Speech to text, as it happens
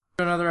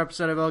Another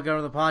episode of Welcome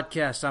to the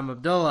Podcast. I'm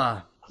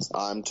Abdullah.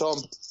 I'm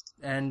Tom.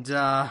 And,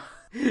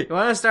 you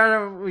want to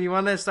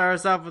start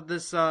us off with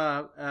this,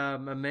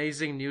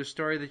 amazing news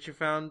story that you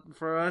found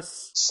for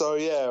us? So,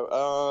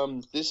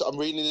 I'm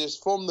reading this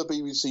from the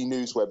BBC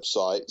News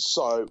website.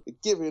 So, to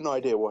give you an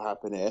idea what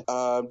happened here.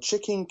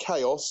 Chicken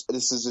Chaos,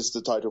 this is just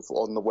the title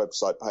on the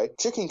website page.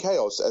 Chicken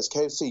Chaos as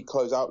KFC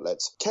close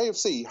outlets.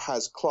 KFC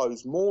has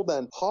closed more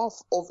than half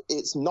of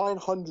its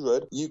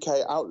 900 UK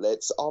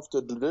outlets after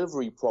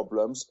delivery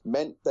problems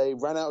meant they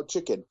ran out of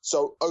chicken.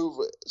 So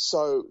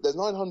there's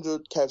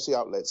 900 KFC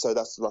outlets, so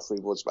that's roughly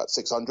was about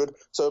 600.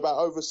 So about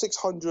over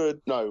 600,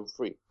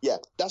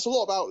 that's a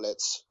lot of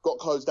outlets got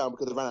closed down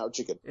because they ran out of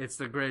chicken. It's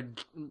the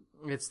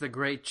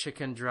great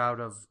chicken drought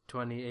of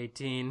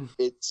 2018.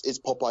 It's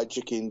Popeye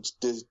Chicken's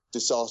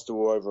disaster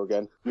all over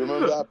again. You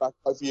remember that back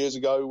 5 years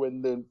ago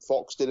when the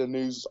Fox did a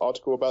news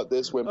article about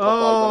this? When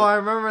Popeye I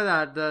remember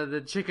that,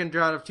 the chicken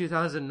drought of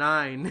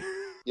 2009.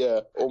 Yeah,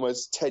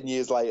 almost 10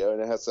 years later,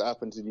 and it has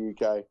happened to the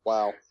UK.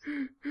 Wow.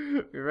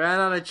 We ran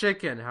out of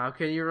chicken. How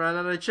can you run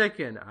out of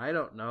chicken? I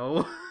don't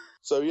know.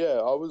 So,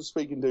 I was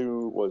speaking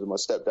to my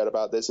stepdad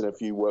about this and a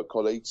few work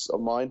colleagues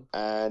of mine,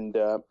 and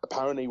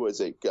apparently,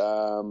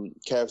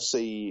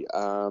 KFC,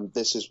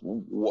 this is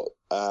what...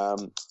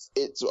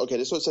 this is what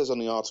it says on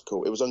the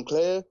article. It was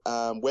unclear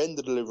when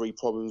the delivery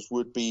problems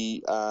would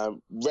be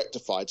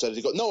rectified. So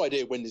they've got no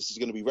idea when this is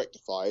going to be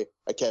rectified,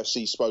 a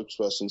KFC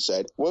spokesperson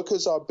said.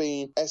 Workers are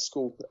being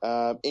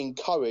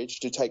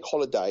encouraged to take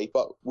holiday,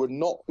 but would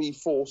not be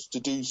forced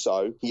to do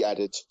so, he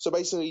added. So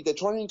basically, they're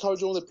trying to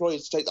encourage all the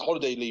employees to take the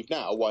holiday leave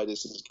now while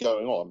this is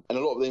going on. And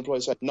a lot of the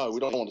employees say, no, we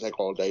don't want to take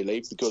holiday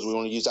leave because we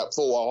want to use that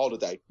for our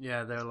holiday.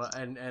 Yeah,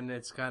 and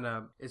it's kind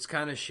of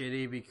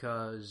shitty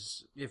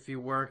because if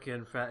you've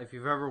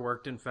ever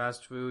worked in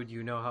fast food,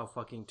 you know how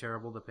fucking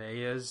terrible the pay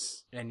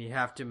is, and you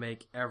have to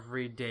make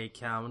every day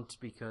count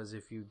because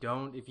if you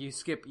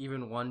skip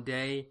even one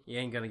day, you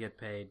ain't gonna get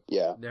paid.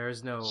 Yeah.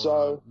 There's no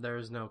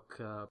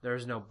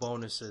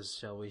bonuses,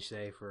 shall we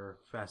say, for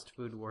fast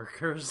food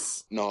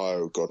workers.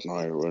 No, God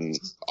no. And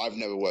I've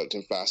never worked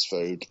in fast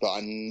food, but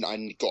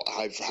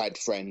I've had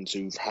friends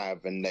who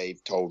have, and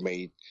they've told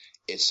me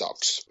it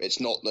sucks. It's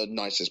not the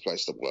nicest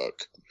place to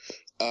work.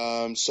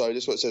 So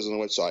this is what it says on the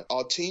website.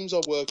 Our teams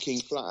are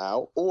working flat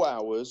out all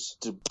hours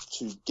to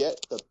get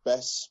the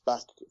rest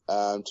back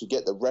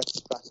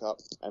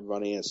up and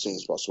running as soon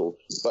as possible.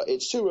 But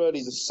it's too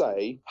early to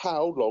say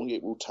how long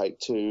it will take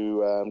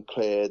to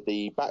clear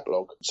the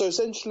backlog. So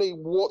essentially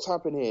what's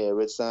happened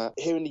here is that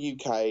here in the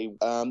UK,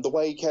 the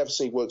way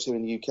KFC works here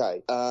in the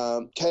UK,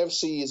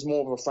 KFC is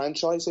more of a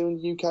franchise here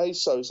in the UK.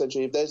 So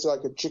essentially if there's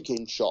like a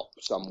chicken shop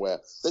somewhere,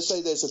 let's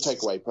say there's a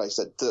takeaway place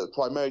that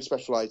primarily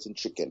specialises in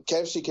chicken,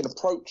 KFC can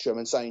approach them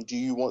and saying, do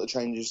you want to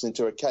change this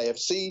into a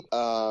KFC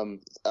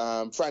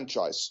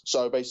franchise?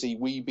 So basically,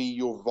 we be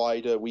your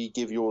provider, we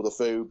give you all the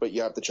food, but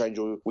you have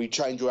to we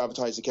change your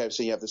advertising to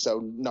KFC, you have to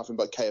sell nothing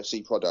but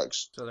KFC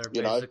products. So they're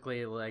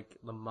basically like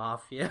the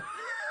mafia.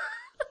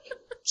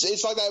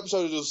 It's like that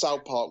episode of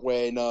South Park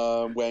when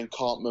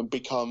Cartman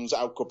becomes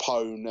Al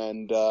Capone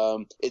and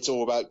it's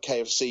all about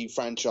KFC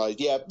franchise.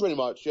 Yeah, pretty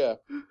much, yeah.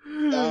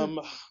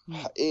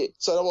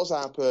 So that was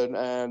happened,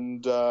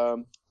 and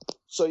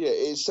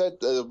it said,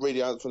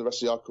 reading out from the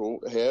rest of the article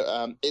here,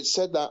 it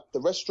said that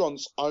the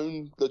restaurants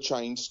own the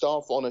chain,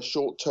 staff on a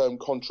short-term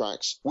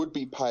contracts would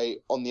be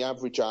paid on the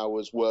average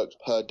hours worked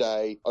per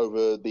day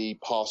over the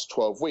past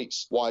 12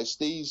 weeks, whilst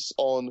these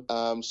on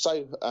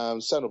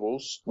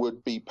sellables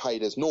would be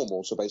paid as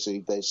normal. So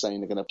basically they're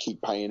saying they're going to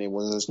keep paying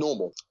everyone as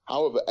normal.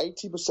 However,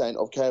 80%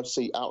 of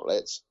KFC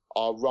outlets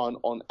are run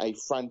on a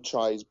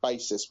franchise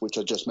basis, which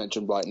I just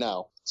mentioned right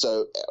now.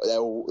 So they're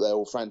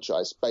all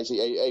franchise. Basically,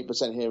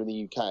 8% here in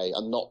the UK.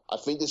 I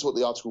think this is what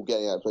the article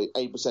getting at.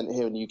 8%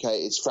 here in the UK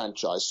is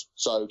franchise.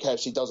 So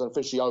KFC doesn't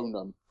officially own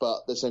them,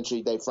 but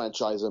essentially they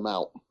franchise them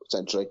out.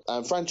 Essentially,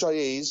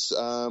 franchisees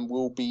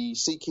will be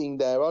seeking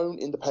their own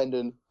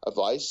independent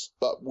advice,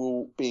 but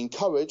will be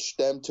encouraged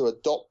them to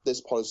adopt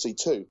this policy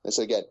too. And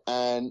so again,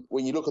 and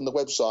when you look on the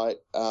website,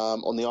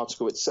 on the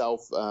article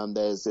itself,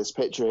 there's this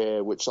picture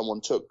here which someone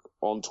took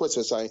on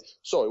Twitter saying,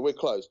 sorry, we're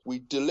closed. We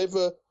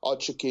deliver our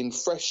chicken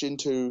fresh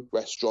into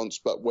restaurants,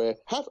 but we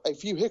have a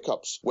few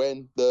hiccups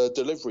when the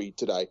delivery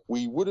today.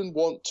 We wouldn't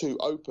want to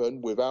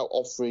open without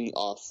offering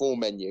our full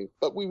menu,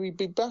 but we will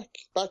be back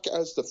at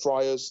the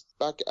fryers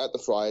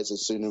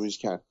as soon as we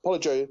can.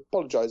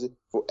 Apologizing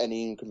for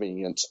any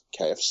inconvenience,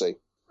 KFC.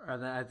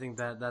 I think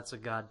that's a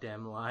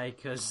goddamn lie,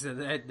 because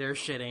their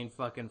shit ain't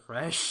fucking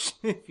fresh.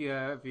 If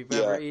you've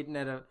ever eaten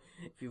at a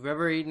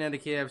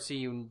KFC,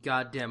 you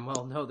goddamn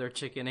well know their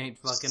chicken ain't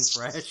fucking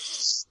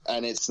fresh.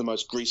 And it's the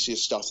most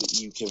greasiest stuff that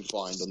you can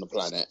find on the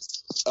planet.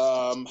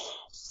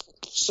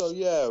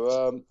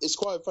 It's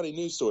quite a funny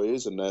news story,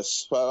 isn't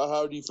this?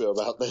 How do you feel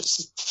about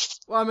this?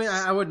 Well, I mean,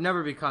 I would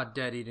never be caught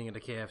dead eating at a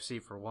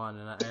KFC for one,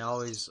 and I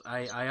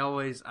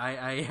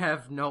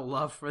have no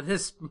love for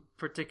this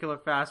particular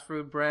fast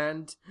food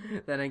brand.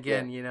 Then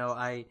again,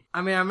 I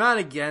mean, I'm not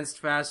against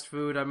fast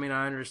food. I mean,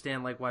 I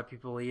understand like why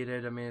people eat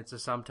it. I mean, it's a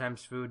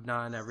sometimes food,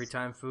 not an every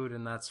time food,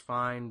 and that's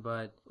fine.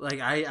 But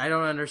like, I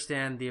don't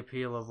understand the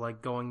appeal of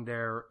like going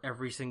there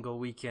every single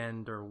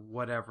weekend or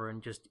whatever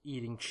and just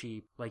eating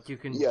cheap. Like, you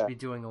can be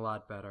doing a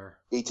lot better.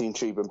 Eating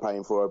cheap and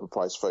paying for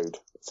overpriced food.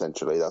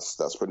 Essentially,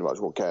 that's pretty much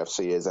what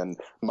KFC is, and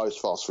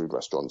most fast food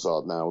restaurants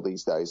are now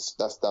these days.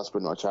 That's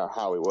pretty much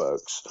how it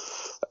works.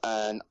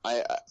 And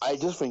I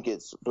just think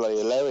it's bloody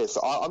hilarious.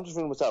 I'm just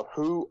thinking to myself,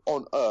 who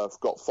on earth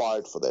got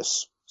fired for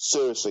this?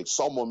 Seriously,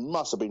 someone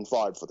must have been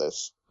fired for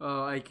this.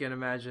 Oh, I can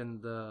imagine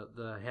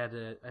the head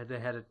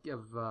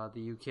of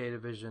the UK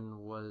division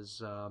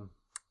was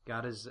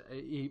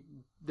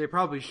they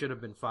probably should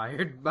have been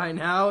fired by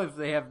now if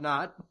they have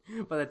not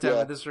by the time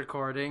of this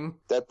recording.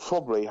 They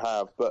probably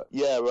have, but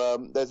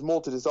there's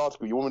more to this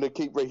article. You want me to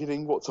keep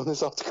reading what's on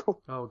this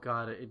article? Oh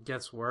god, it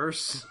gets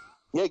worse.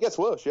 Yeah, it gets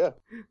worse, yeah.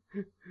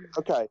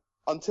 Okay.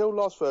 Until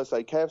last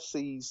Thursday,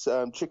 KFC's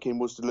chicken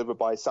was delivered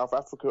by South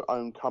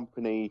Africa-owned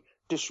company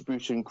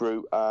distribution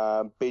group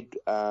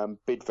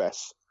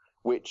Bidvest,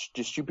 which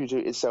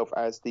distributed itself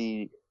as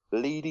the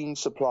leading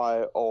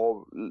supplier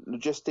of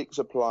logistics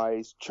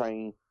supplies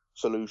chain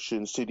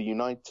solutions to the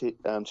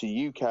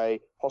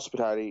UK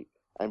hospitality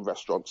and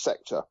restaurant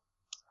sector.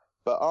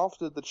 But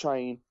after the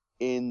chain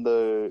in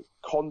the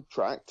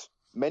contract,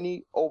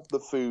 many of the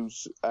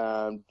food's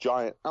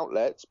giant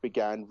outlets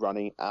began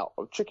running out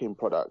of chicken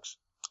products,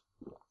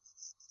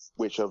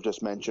 which I've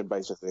just mentioned.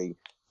 Basically,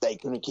 they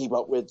couldn't keep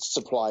up with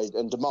supply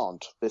and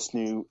demand. This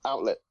new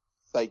outlet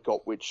they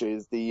got, which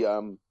is the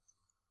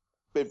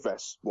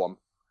Bidvest one,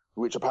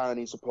 which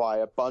apparently supply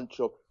a bunch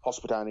of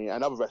hospitality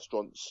and other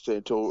restaurants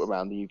to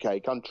around the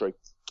UK country.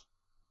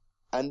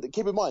 And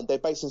keep in mind, they're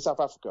based in South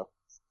Africa.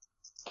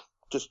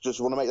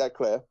 Just want to make that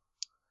clear.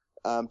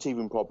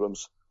 Teething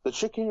problems. The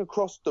chicken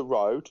across the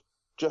road,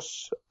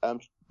 this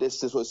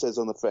is what it says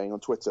on the thing on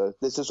Twitter.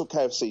 This is what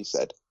KFC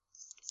said.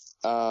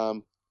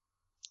 The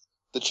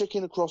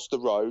chicken across the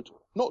road,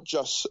 not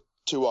just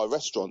to our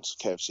restaurants,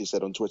 KFC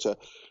said on Twitter.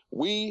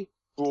 We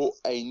brought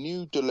a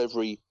new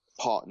delivery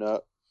partner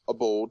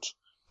aboard,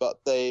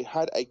 but they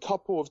had a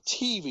couple of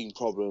teething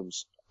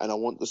problems, and I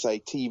want to say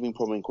teething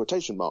problem in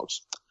quotation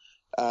marks.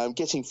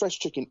 Getting fresh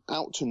chicken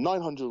out to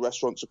 900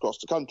 restaurants across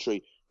the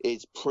country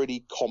is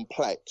pretty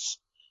complex.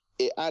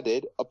 It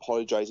added,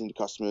 apologizing to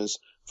customers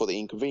for the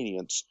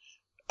inconvenience.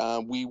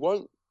 We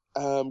won't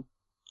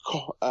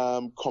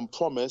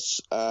comprise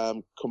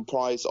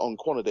on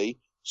quantity,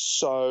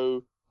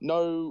 so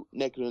no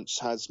negligence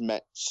has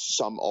met.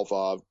 Some of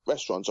our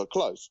restaurants are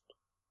closed,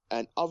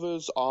 and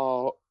others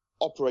are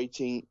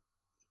operating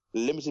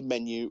limited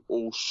menu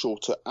or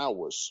shorter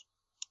hours.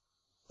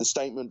 The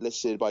statement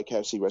listed by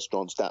KFC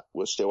restaurants that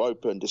were still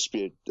open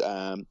displayed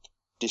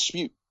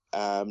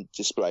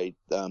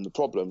the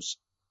problems.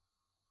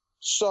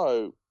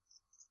 So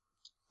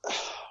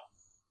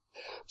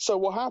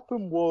what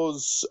happened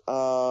was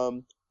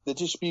the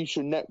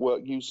distribution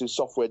network uses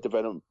software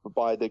developed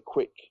by the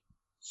Quick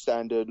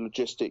Standard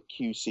Logistic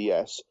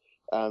QCS.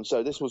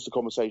 So this was the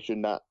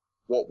conversation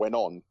what went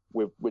on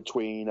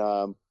between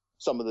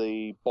some of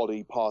the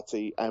body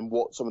party and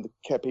what some of the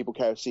people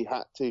KFC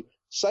had to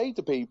say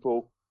to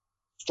people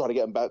to try to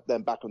get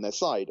them back on their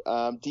side.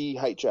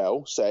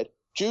 DHL said,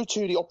 due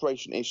to the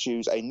operation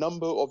issues, a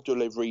number of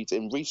deliveries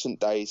in recent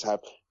days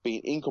have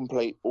been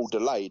incomplete or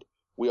delayed.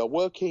 We are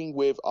working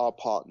with our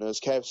partners,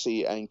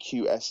 KFC and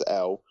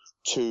QSL,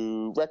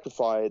 to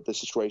rectify the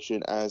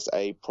situation as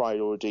a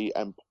priority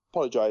and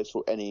apologize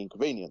for any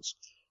inconvenience.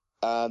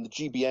 The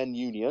GBN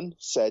union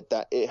said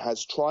that it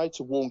has tried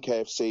to warn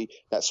KFC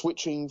that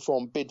switching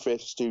from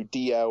Bidvest to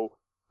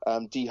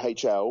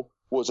DHL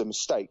was a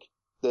mistake.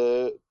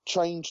 The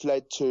change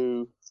led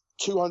to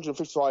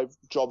 255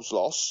 jobs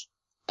lost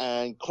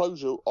and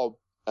closure of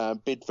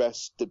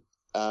Bidvest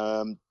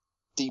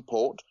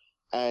depot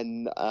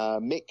and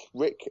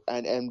Rick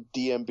and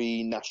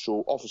DMB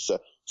national officer.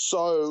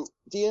 So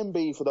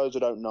DMB, for those who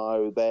don't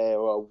know, they're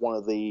one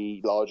of the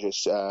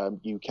largest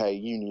UK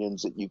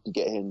unions that you can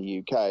get here in the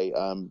UK.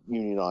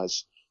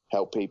 Unionize,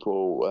 help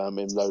people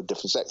in loads of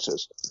different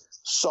sectors.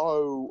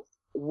 So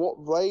what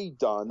they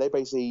done, they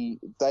pretty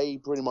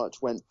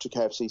much went to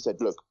KFC, said,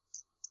 look,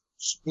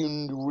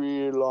 you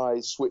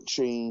realise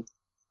switching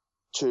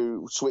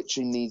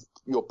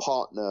your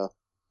partner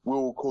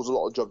will cause a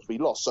lot of jobs to be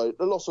lost. So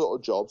they lost a lot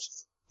of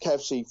jobs.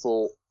 KFC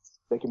thought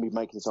they can be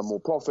making some more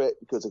profit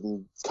because they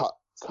can cut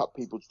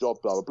people's jobs,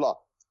 blah, blah, blah.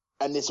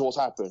 And this is what's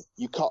happened.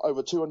 You cut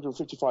over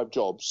 255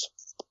 jobs,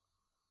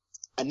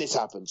 and this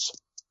happens.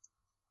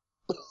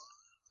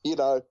 It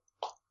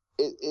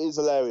is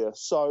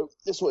hilarious. So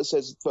this is what it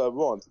says further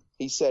on.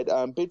 He said,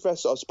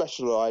 Bidvest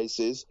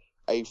specializes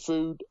a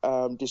food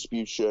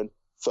distribution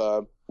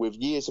firm with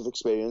years of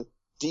experience.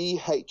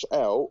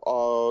 DHL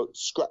are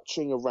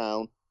scratching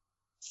around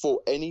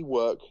for any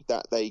work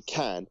that they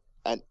can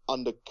and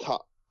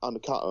undercut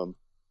them.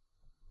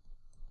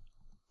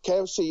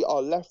 KFC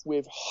are left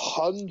with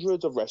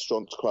hundreds of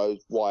restaurants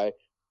closed while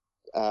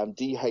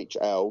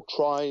DHL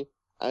try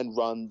and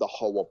run the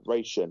whole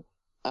operation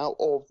out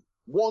of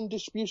one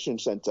distribution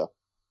center.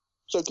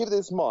 So keep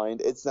this in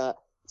mind, it's that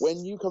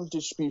when you come to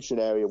distribution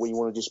area, when you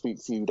want to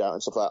distribute food out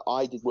and stuff like that,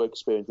 I did work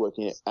experience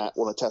working at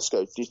one of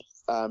Tesco's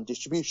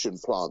distribution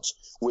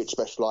plants, which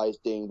specialised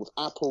in with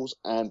apples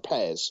and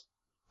pears.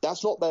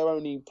 That's not their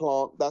only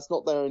plant, that's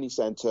not their only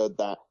centre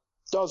that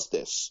does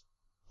this.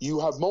 You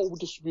have multiple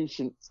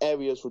distribution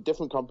areas for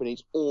different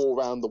companies all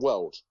around the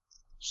world.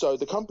 So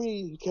the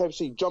company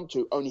KFC jumped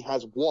to only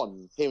has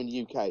one here in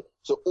the UK.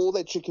 So all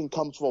their chicken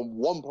comes from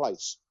one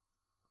place.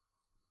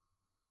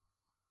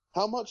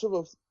 How much of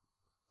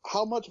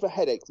a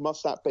headache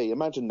must that be?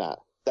 Imagine that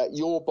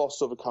you're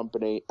boss of a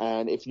company,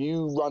 and if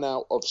you run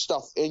out of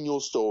stuff in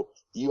your store,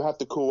 you have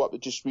to call up the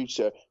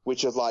distributor,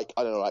 which is like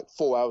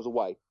 4 hours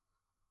away.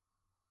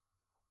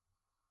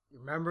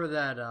 Remember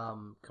that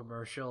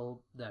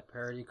commercial, that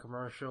parody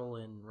commercial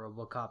in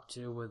RoboCop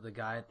 2 with the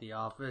guy at the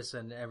office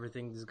and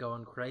everything's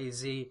going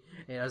crazy,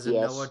 he doesn't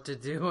know what to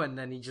do, and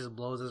then he just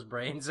blows his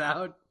brains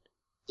out?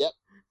 Yep.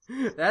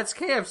 That's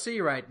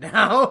KFC right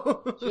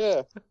now.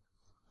 Yeah.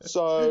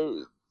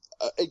 So,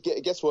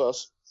 it gets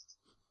worse.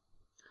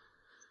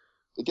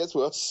 It gets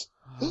worse.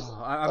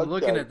 Oh, I'm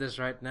looking at this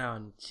right now,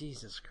 and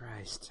Jesus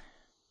Christ.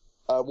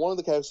 One of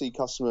the KFC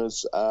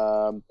customers,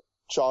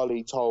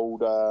 Charlie,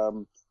 told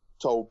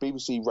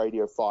BBC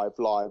Radio 5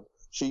 Live,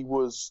 she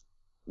was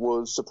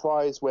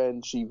surprised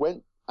when she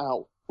went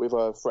out with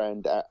her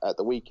friend at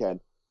the weekend,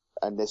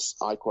 and this,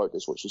 I quote,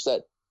 this is what she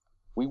said.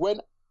 We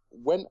went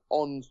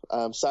on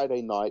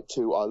Saturday night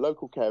to our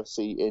local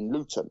KFC in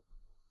Luton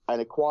and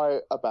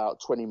acquired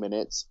about 20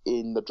 minutes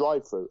in the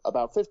drive-thru,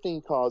 about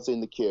 15 cars in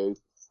the queue,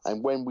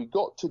 and when we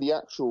got to the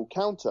actual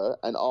counter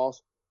and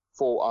asked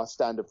for our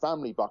standard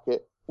family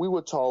bucket, we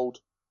were told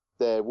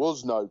there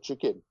was no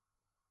chicken,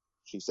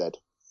 she said.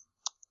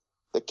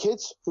 The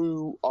kids,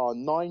 who are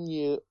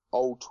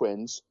 9-year-old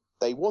twins,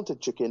 they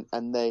wanted chicken,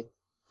 and they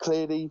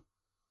clearly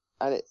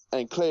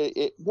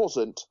it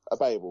wasn't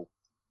available.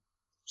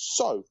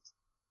 So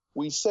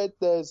we said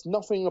there's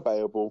nothing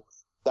available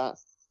that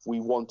we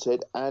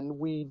wanted, and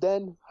we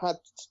then had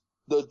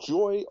the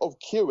joy of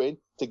queuing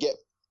to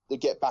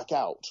get back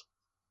out.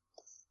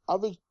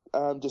 Other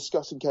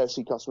discussing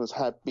KFC customers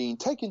have been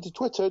taken to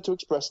Twitter to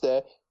express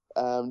their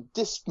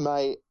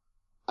dismay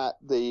at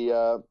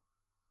the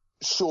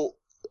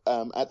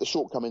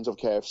shortcomings of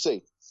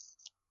KFC.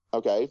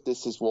 Okay,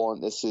 this is one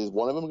of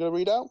them I'm going to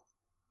read out.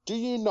 Do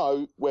you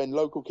know when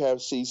local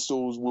KFC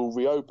stores will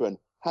reopen?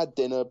 Had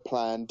dinner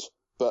planned,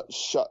 but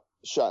shut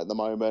at the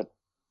moment.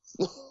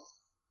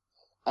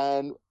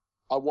 And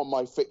I want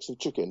my fix of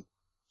chicken.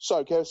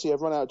 So KFC have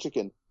run out of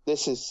chicken.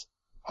 This is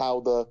how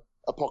the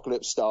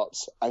apocalypse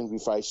starts. Angry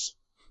face.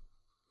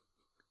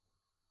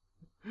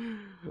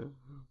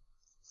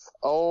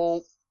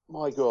 Oh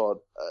my God.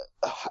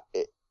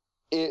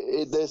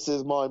 This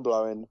is mind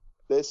blowing.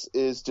 This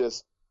is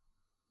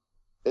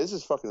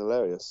fucking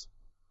hilarious.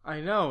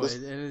 I know,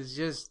 and it's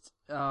just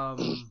I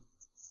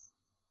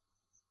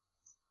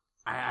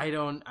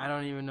don't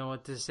even know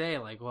what to say.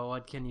 Like, well,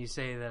 what can you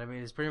say? That, I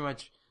mean, it's pretty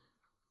much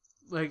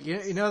like,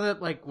 you know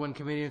that, like, when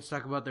comedians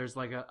talk about there's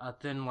like a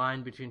thin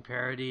line between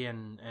parody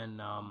and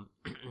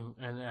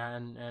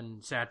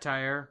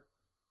satire.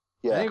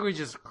 Yeah, I think we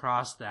just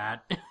crossed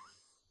that.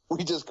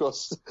 We just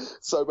crossed.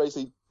 So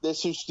basically,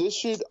 this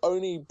should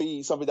only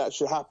be something that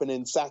should happen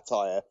in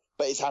satire,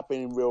 but it's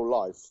happening in real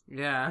life.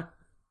 Yeah.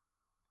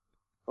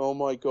 Oh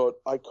my God,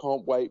 I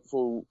can't wait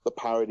for the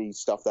parody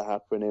stuff to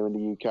happen here in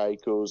the UK,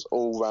 because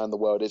all around the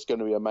world it's going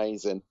to be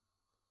amazing.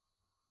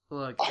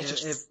 Look,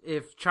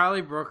 if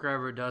Charlie Brooker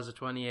ever does a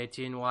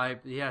 2018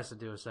 wipe, he has to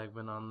do a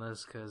segment on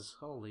this, because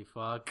holy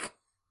fuck.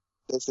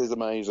 This is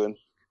amazing.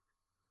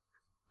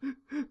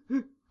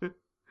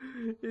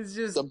 It's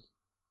just...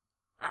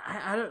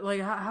 I don't,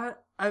 like, how,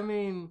 I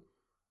mean,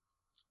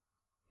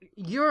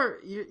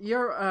 you're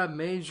a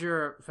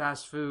major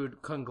fast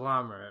food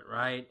conglomerate,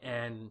 right?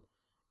 And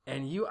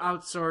you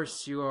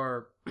outsource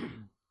your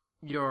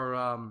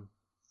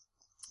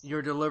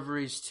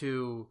deliveries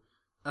to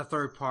a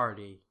third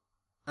party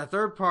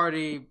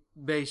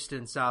based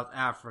in South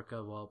Africa,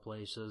 of all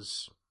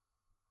places.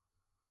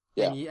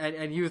 Yeah.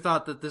 And you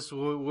thought that this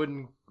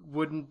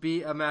wouldn't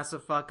be a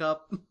massive fuck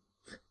up?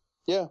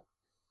 Yeah.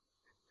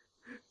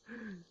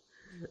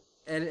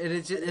 And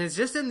it's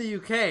just in the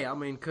UK. I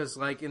mean, because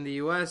like in the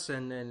US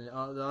and the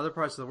other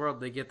parts of the world,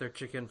 they get their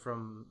chicken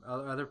from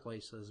other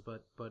places,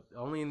 but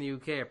only in the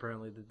UK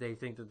apparently that they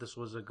think that this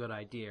was a good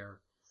idea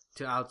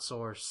to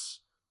outsource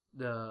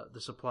the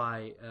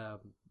supply,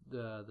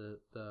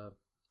 the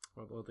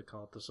what do they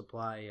call it, the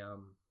supply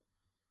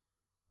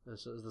the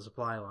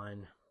supply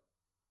line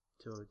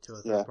to a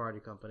third party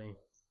company.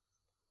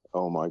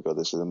 Oh my God,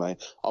 this is amazing.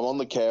 I'm on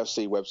the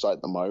KFC website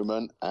at the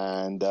moment,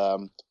 and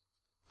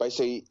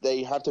basically,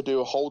 they have to do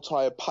a whole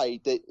entire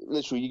page.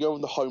 Literally, you go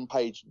on the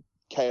homepage,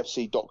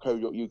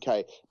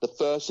 kfc.co.uk. The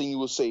first thing you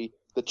will see,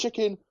 the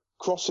chicken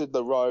crossing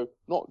the row,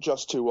 not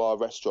just to our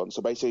restaurants.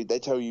 So basically, they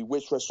tell you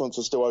which restaurants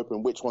are still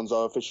open, which ones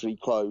are officially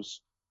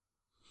closed.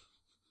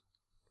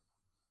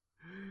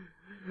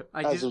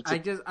 I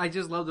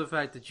just love the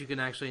fact that you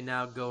can actually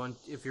now go and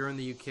if you're in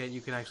the UK,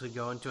 you can actually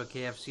go into a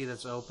KFC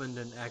that's opened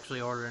and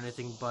actually order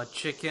anything but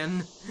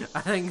chicken.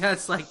 I think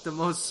that's like the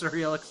most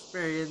surreal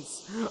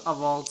experience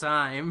of all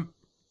time.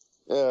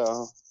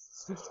 Yeah.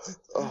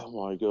 Oh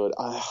my god.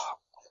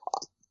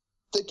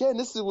 Again,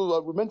 this is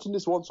we mentioned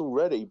this once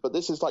already, but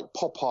this is like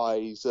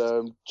Popeye's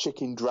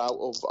chicken drought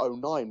of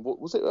 09. What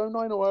was it,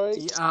 09 or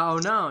 08? Yeah,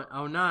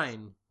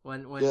 09.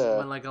 When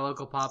like a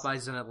local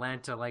Popeyes in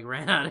Atlanta like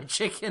ran out of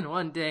chicken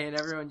one day and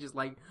everyone just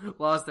like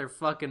lost their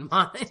fucking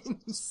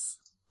minds.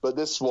 But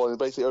this one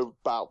basically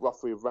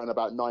roughly around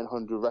about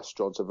 900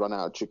 restaurants have run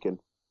out of chicken.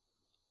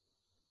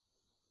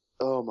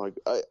 Oh my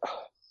god.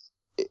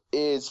 It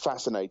is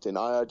fascinating.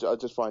 I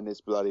just find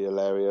this bloody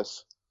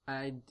hilarious.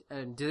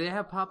 Do they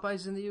have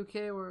Popeyes in the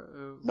UK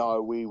or?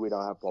 No, we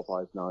don't have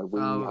Popeyes. No, we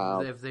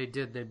have. If they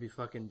did, they'd be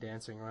fucking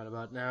dancing right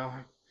about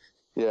now.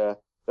 Yeah,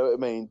 I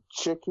mean,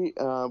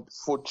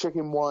 for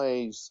chicken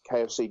wise,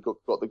 KFC got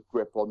the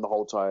grip on the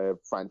whole entire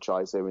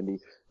franchise here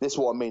This is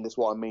what I mean. This is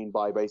what I mean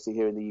by basically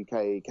here in the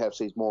UK,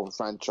 KFC is more of a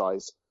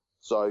franchise,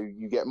 so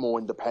you get more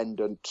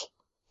independent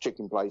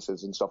chicken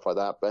places and stuff like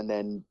that. And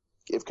then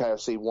if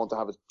KFC want to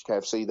have a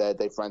KFC there,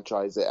 they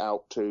franchise it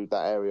out to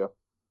that area.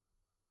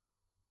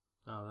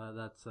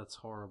 Oh, that's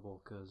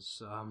horrible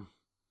because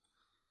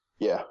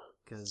yeah,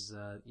 because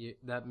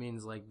that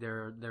means like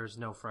there's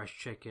no fresh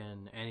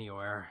chicken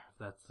anywhere if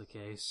that's the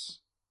case.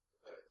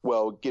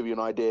 Well, give you an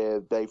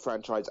idea, they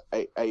franchise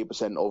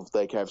 80% of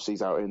their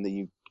KFCs out in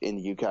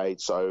the UK,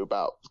 so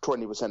about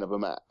 20% of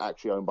them are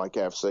actually owned by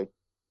KFC.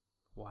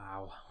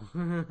 Wow.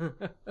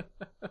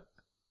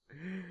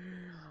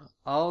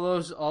 All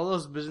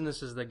those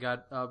businesses that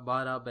got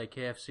bought out by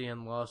KFC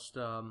and lost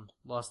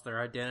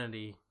their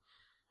identity.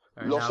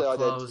 Lost their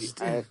identity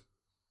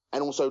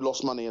and also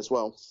lost money as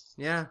well.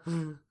 Yeah.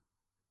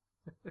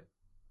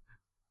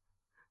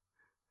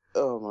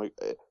 Oh my!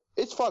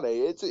 It's funny.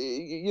 It's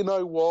you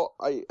know what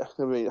I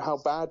mean. How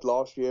bad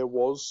last year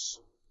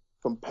was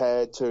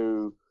compared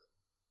to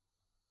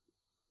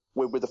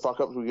with the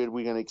fuck ups we're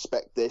going to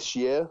expect this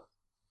year.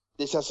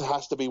 This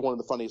has to be one of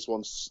the funniest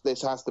ones.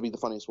 This has to be the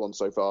funniest one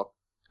so far.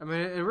 I mean,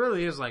 it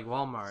really is like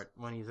Walmart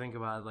when you think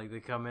about it. Like,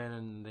 they come in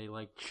and they,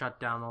 like, shut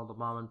down all the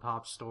mom and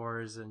pop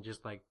stores and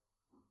just, like,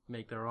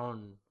 make their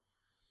own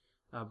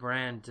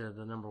brand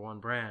the number one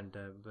brand.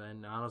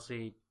 And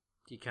honestly,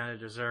 you kind of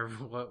deserve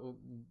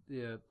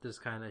this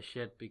kind of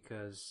shit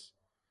because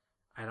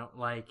I don't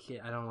like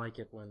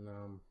it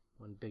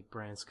when big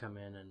brands come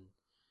in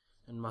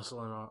and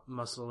muscle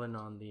in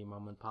on the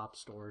mom and pop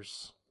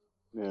stores.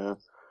 Yeah.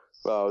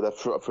 Well,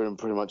 that's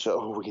pretty much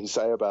all we can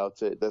say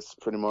about it. That's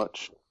pretty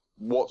much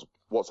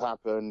what's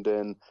happened,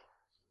 and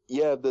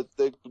yeah,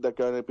 they're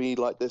going to be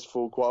like this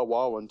for quite a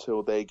while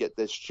until they get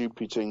this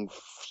distributing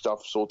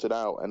stuff sorted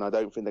out, and I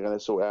don't think they're going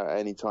to sort it out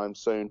anytime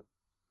soon.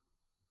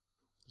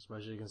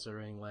 Especially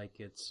considering like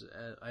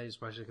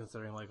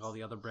all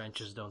the other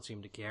branches don't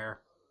seem to care.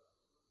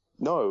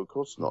 No, of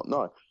course not.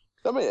 No,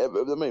 I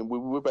mean,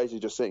 we're basically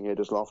just sitting here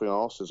just laughing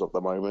our asses at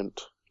the moment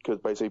because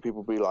basically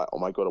people be like, "Oh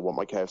my god, I want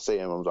my KFC,"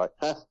 and I was like,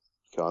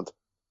 "Can't."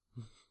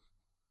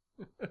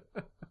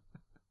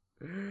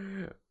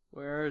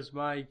 Where's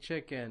my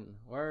chicken?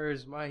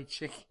 Where's my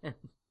chicken?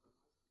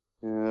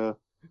 Yeah.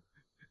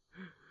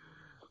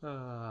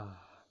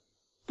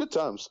 Good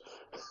times.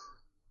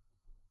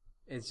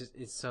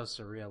 It's so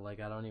surreal. Like,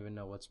 I don't even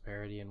know what's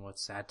parody and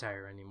what's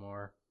satire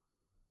anymore.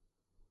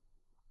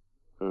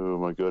 Oh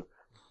my god.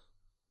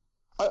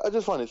 I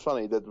just find it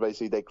funny that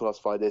basically they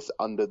classify this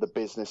under the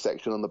business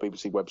section on the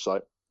BBC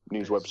website,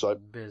 news website.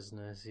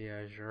 Business,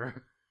 yeah,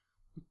 sure.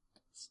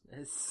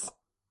 Business.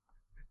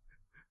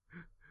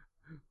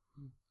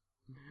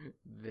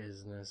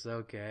 Business,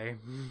 okay.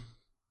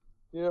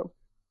 Yeah.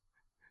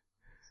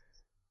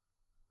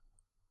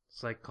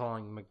 It's like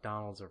calling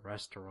McDonald's a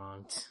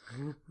restaurant.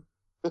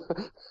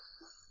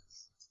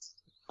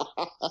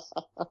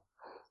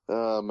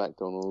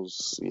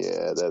 McDonald's,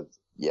 yeah.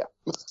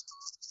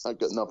 I've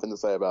got nothing to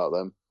say about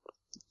them.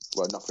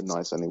 Well, nothing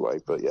nice anyway,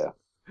 but yeah.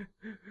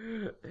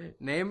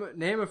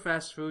 Name a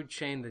fast food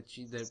chain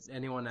that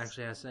anyone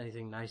actually has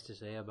anything nice to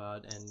say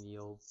about, and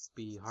you'll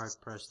be hard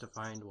pressed to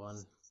find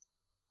one.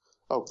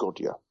 Oh god,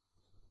 yeah.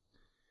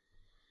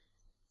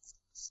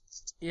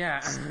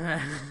 Yeah.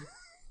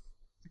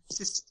 It's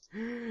just,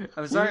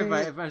 I'm sorry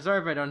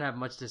if I don't have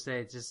much to say.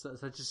 It's just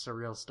such a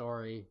surreal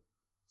story.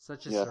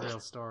 Such a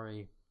surreal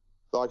story.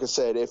 Like I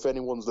said, if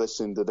anyone's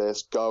listening to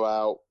this, go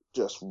out,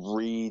 just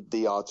read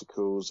the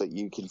articles that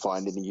you can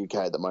find in the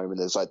UK at the moment.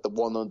 There's like the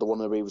one on the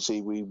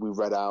BBC we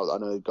read out. I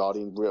know the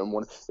Guardian written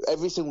one.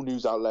 Every single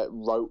news outlet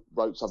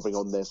wrote something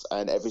on this,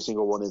 and every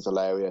single one is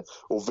hilarious.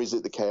 Or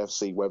visit the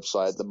KFC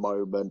website at the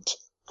moment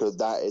because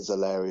that is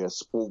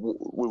hilarious.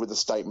 With the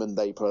statement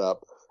they put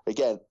up.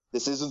 Again,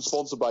 this isn't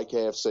sponsored by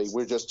KFC.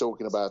 We're just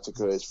talking about it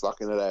because it's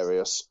fucking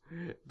hilarious.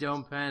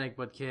 Don't panic,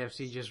 but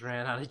KFC just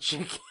ran out of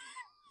chicken.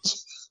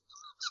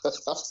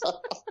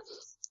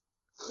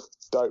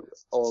 Don't.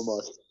 Oh my.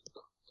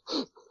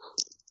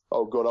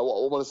 Oh god, I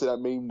want to see that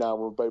meme now.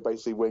 Where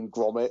basically when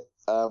Gromit,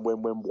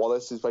 when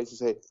Wallace is basically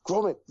saying,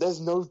 "Gromit,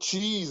 there's no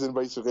cheese," and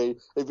basically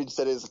if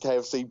instead it's a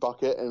KFC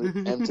bucket and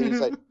it's empty, and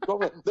say,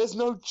 "Gromit, there's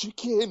no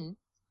chicken."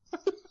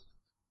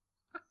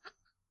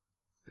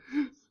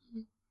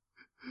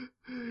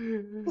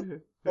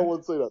 I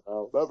want to see that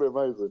now. That'd be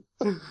amazing.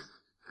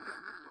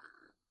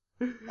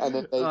 And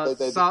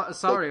then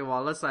sorry,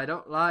 Wallace, I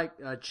don't like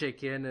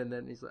chicken. And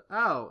then he's like,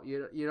 "Oh,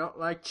 you don't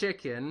like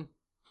chicken?"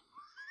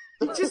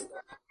 Just.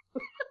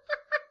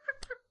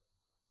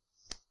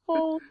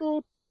 Oh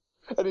god!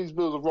 And he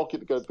builds a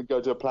rocket to go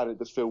to a planet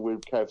that's filled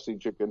with KFC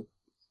chicken.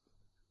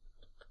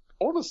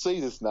 I want to see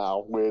this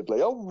now.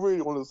 Weirdly, I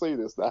really want to see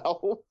this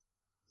now.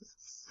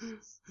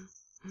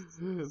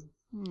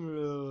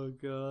 Oh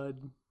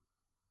god!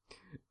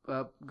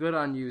 Well, good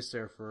on you,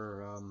 sir,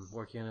 for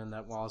working in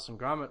that Wallace and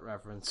Gromit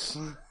reference.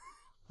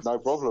 No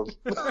problem.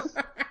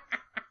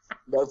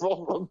 No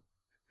problem.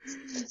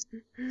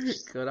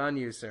 Good on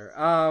you, sir.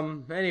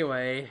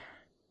 Anyway,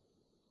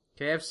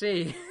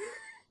 KFC.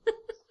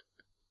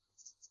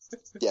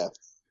 Yeah.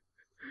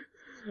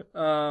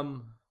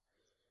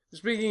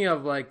 Speaking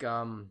of like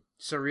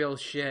surreal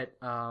shit,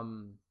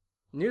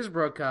 news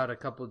broke out a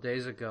couple of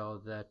days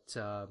ago that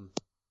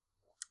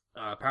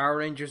Power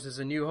Rangers is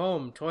a new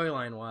home, toy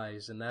line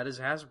wise, and that is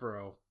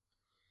Hasbro.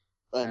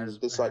 And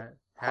it's like,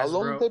 how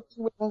long have they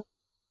been with her?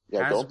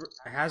 Yeah,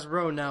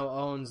 Hasbro now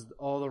owns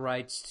all the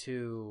rights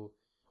to.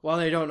 Well,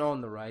 they don't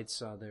own the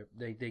rights.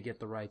 They get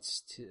the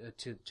rights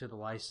to the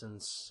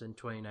license in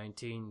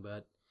 2019.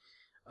 But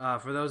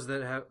for those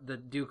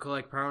that do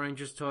collect Power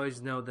Rangers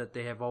toys, know that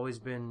they have always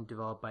been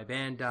developed by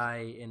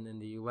Bandai in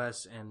the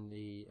U.S.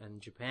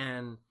 and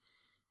Japan,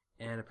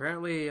 and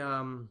apparently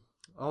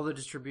all the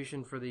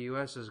distribution for the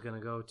U.S. is going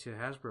to go to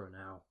Hasbro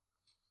now.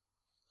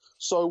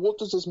 So what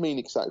does this mean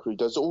exactly?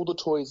 Does all the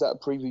toys that have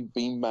previously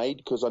been made,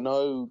 because I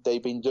know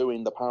they've been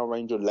doing the Power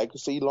Ranger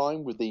Legacy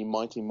line with the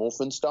Mighty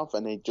Morphin stuff,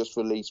 and they just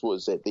released,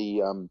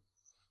 the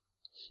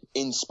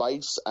In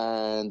Space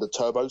and the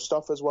Turbo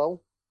stuff as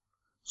well?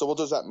 So what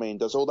does that mean?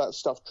 Does all that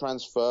stuff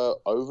transfer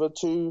over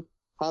to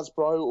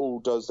Hasbro,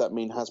 or does that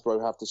mean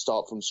Hasbro have to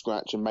start from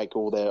scratch and make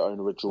all their own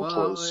original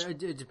toys?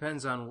 It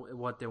depends on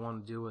what they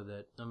want to do with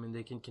it. I mean,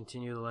 they can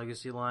continue the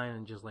Legacy line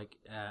and just like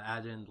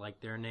add in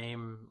like their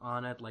name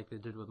on it, like they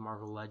did with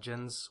Marvel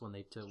Legends when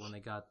they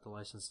got the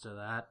license to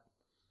that.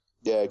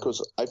 Yeah,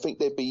 because I think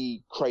they'd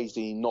be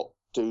crazy not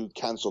to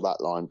cancel that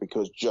line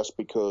because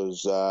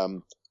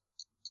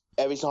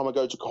every time I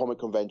go to comic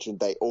convention,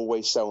 they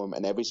always sell them,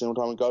 and every single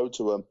time I go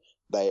to them,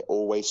 they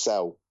always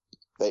sell.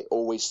 They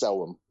always sell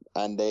them,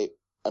 and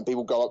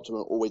people go up to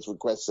them and always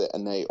request it,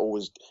 and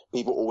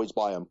people always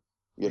buy them.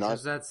 You know,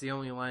 because that's the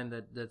only line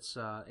that's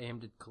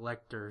aimed at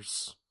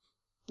collectors.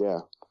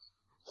 Yeah,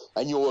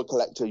 and you're a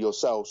collector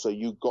yourself, so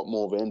you've got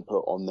more of an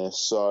input on this.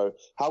 So,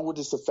 how would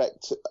this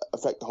affect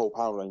the whole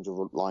Power Ranger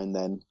line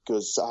then?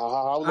 Because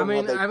I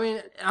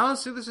mean,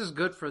 honestly, this is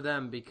good for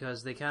them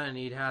because they kind of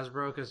need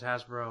Hasbro because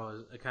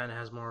Hasbro kind of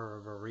has more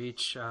of a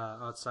reach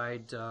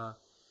outside,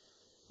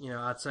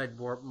 outside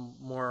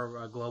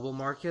more global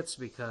markets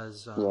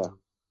because.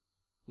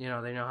 You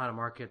know, they know how to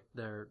market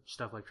their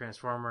stuff like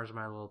Transformers,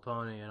 My Little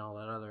Pony, and all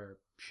that other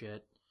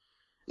shit.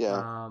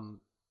 Yeah.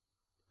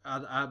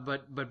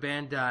 But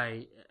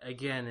Bandai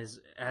again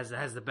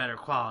has the better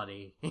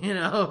quality, you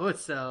know.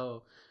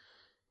 So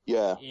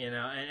yeah, you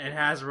know, and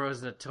Hasbro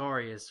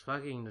is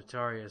fucking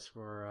notorious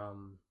for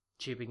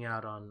cheaping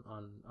out on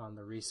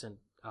the recent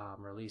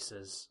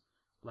releases.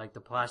 Like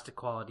the plastic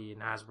quality in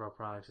Hasbro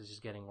products is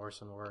just getting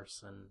worse and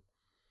worse, and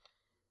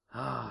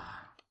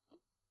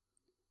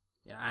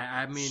yeah,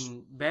 I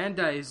mean,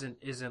 Bandai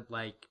isn't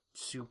like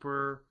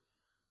super.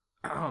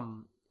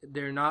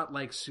 They're not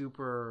like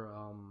super.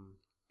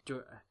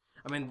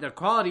 I mean, their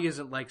quality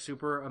isn't like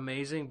super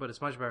amazing, but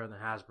it's much better than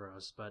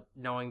Hasbro's. But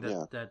knowing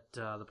that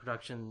the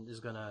production is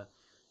gonna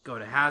go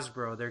to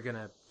Hasbro, they're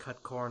gonna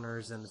cut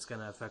corners, and it's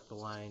gonna affect the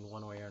line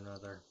one way or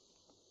another.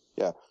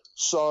 Yeah.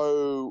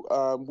 So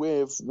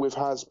with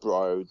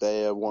Hasbro,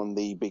 they're one of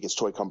the biggest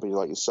toy companies,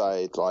 like you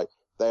say. Like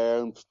they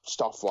own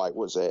stuff like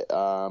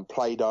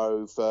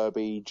Play-Doh,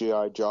 Furby,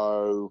 G.I.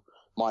 Joe,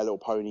 My Little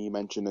Pony you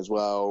mentioned as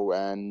well,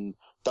 and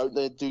don't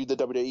they do the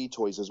WWE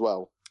toys as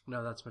well?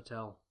 No, that's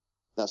Mattel.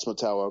 That's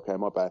Mattel, okay,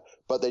 my bad.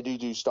 But they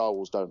do Star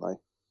Wars, don't they?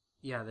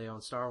 Yeah, they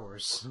own Star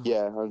Wars.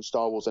 Yeah, own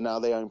Star Wars, and now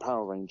they own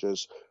Power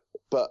Rangers.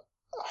 But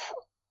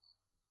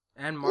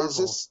and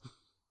Marvel.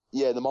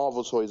 Yeah, the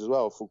Marvel toys as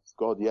well. For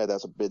God, yeah,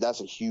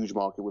 that's a huge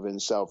market within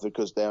itself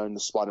because they own the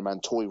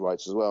Spider-Man toy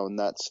rights as well, and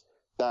that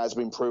has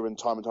been proven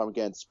time and time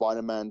again.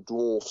 Spider-Man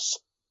dwarfs,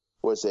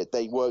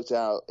 they worked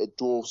out, it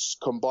dwarfs,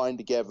 combined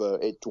together,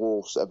 it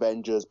dwarfs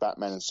Avengers,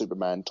 Batman, and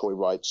Superman toy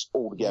rights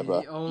all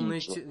together.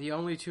 The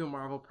only two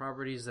Marvel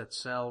properties that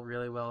sell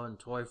really well in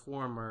toy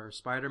form are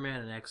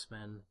Spider-Man and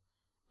X-Men.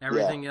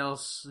 Everything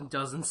else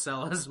doesn't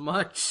sell as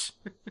much.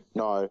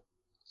 No.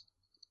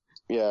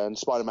 Yeah, and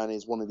Spider-Man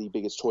is one of the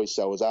biggest toy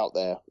sellers out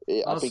there.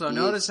 Also,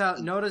 notice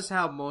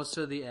how most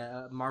of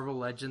the Marvel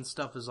Legends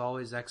stuff is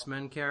always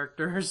X-Men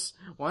characters.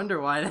 Wonder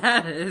why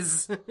that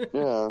is.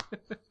 Yeah,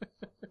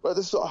 but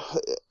this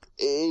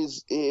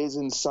it is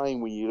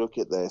insane when you look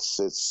at this.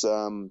 It's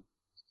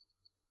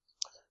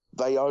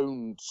they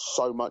own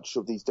so much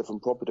of these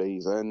different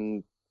properties,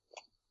 and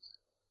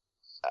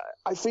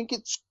I think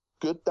it's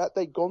good that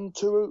they've gone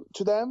to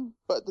them.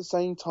 But at the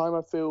same time,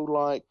 I feel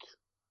like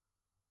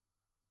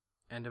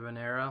End of an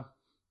era.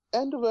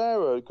 End of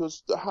era,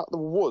 because how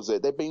was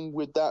it? They've been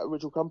with that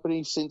original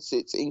company since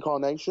its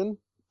incarnation,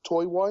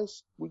 toy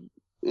wise.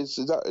 I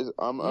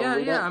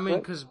mean,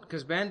 because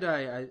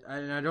Bandai,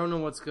 I don't know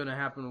what's going to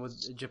happen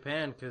with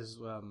Japan, because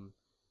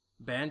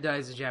Bandai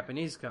is a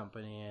Japanese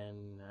company,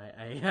 and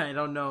I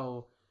don't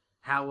know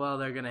how well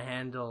they're going to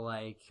handle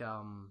like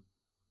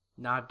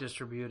not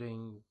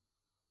distributing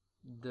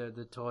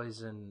the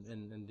toys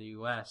in the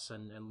US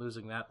and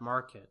losing that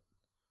market.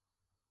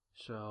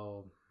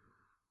 So,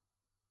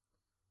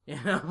 you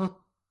know,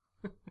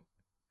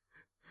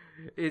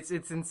 it's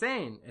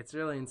insane. It's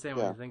really insane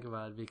when you think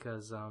about it,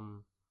 because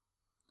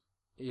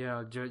you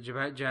know,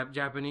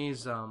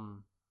 Japanese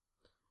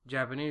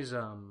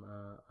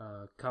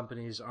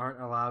companies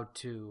aren't allowed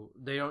to.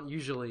 They don't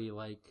usually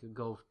like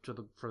go for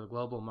the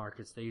global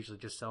markets. They usually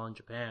just sell in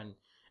Japan,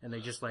 and they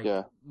just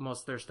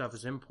most of their stuff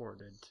is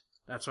imported.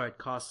 That's why it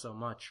costs so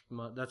much.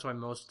 That's why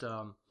most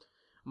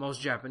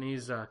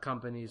Japanese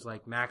companies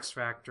like Max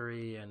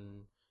Factory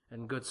and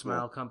Good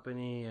Smile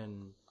Company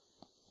and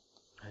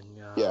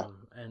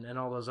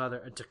all those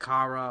other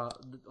Takara,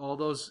 all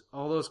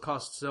those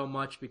cost so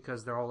much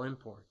because they're all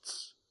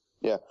imports.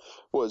 Yeah,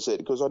 what is it?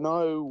 Because I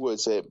know,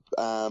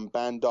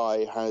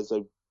 Bandai has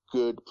a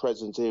good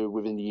presence here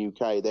within the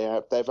UK.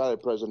 They've had a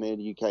presence in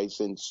the UK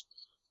since,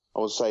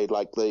 I would say,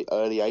 like the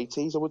early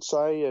 80s, I would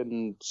say,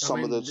 and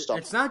some of the stuff.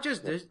 It's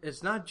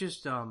not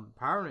just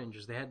Power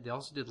Rangers. They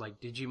also did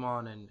like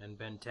Digimon and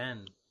Ben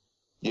 10.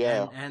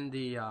 Yeah. And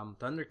the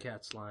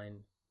Thundercats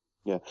line.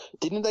 Yeah.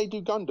 Didn't they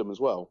do Gundam as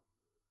well?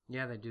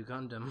 Yeah, they do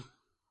Gundam.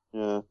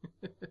 Yeah.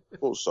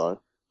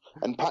 Also.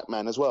 And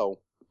Pac-Man as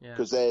well. Yeah.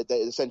 Because they're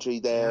essentially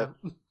Yeah.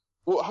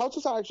 Well, how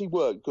does that actually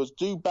work? Because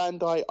do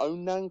Bandai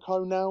own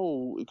Namco now,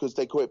 or because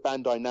they call it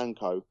Bandai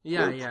Namco?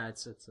 Yeah,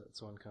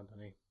 it's one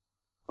company.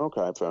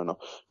 Okay, fair enough.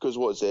 Because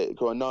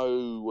I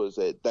know,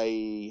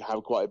 they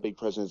have quite a big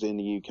presence in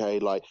the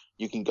UK. Like,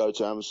 you can go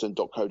to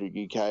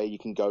Amazon.co.uk, you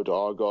can go to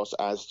Argos,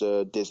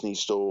 Asda, Disney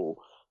Store,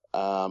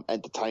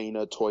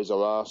 Entertainer, Toys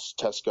R Us,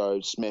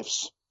 Tesco,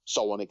 Smiths,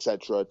 so on,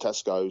 etc.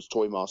 Tesco's,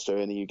 Toy Master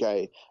in the UK,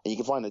 and you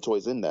can find the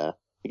toys in there.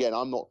 Again,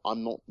 I'm not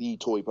the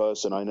toy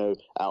person. I know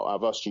out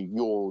of us,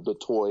 you're the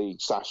toy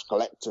 /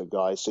 collector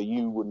guy, so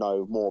you would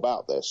know more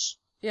about this.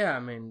 Yeah,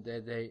 I mean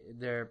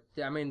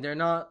they're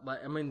not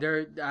like,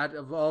 they're out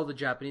of all the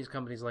Japanese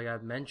companies, like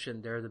I've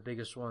mentioned, they're the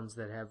biggest ones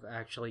that have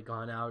actually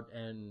gone out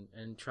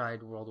and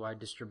tried worldwide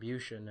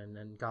distribution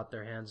and got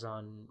their hands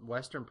on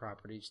Western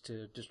properties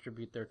to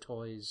distribute their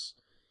toys,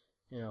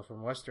 you know,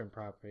 from Western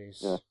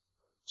properties. Yeah.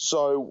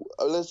 So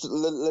let's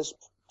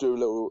do a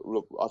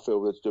little. I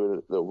feel let's do a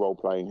little role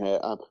playing here.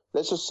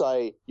 Let's just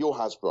say you're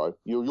Hasbro.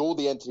 You're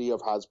the entity of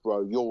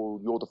Hasbro.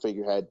 You're the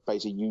figurehead.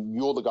 Basically,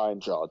 you're the guy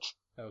in charge.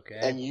 Okay.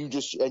 And you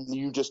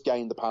just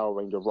gained the Power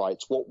Ranger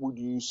rights. What would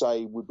you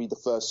say would be the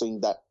first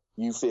thing that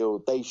you feel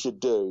they should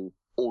do,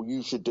 or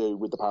you should do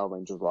with the Power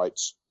Ranger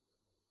rights?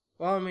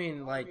 Well, I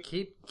mean, like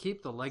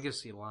keep the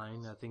Legacy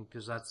line, I think,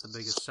 because that's the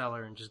biggest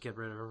seller, and just get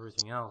rid of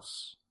everything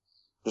else.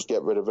 Just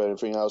get rid of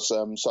anything else,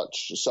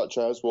 such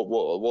as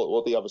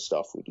what the other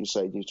stuff would you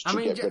say you should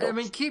get rid of? I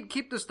mean,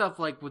 keep the stuff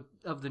like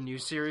of the new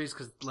series,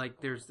 because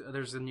like there's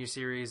a new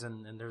series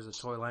and there's a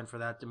toy line for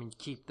that. I mean,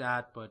 keep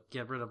that, but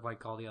get rid of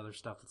like all the other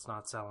stuff that's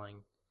not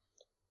selling.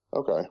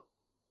 Okay.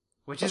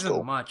 Which that's isn't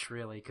cool. Much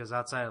really, because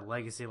outside of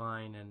Legacy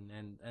line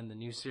and the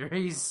new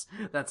series,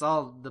 that's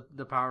all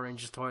the Power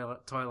Rangers toy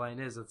line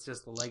is. It's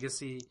just the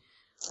Legacy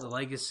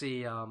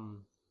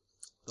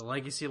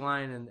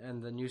line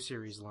and the new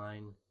series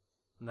line.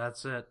 And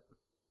that's it.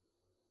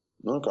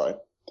 Okay.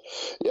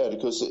 Yeah,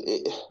 because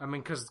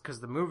because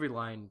the movie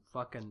line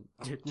fucking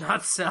did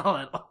not sell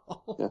at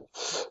all. Yeah.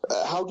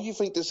 How do you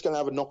think this is going to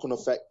have a knock-on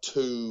effect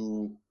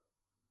to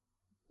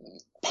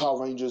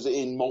Power Rangers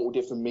in multiple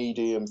different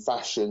medium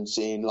fashions?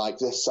 In,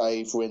 like, let's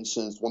say, for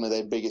instance, one of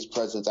their biggest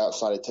presence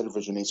outside of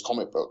television is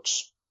comic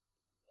books.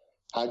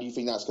 How do you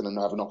think that's going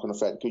to have a knock-on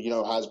effect? Because, you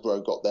know,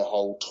 Hasbro got their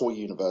whole toy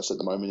universe at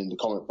the moment in the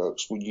comic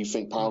books. Would you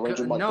think Power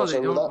Rangers might cross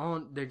over that? No, they don't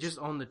own. They just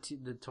own the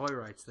toy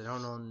rights. They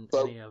don't own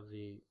any of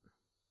the.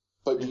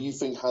 But do you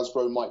think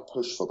Hasbro might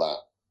push for that?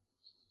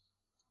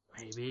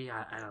 Maybe.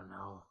 I don't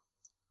know.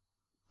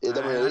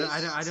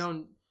 I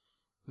don't.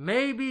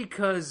 Maybe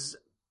because.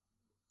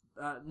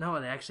 No,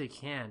 they actually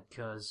can't,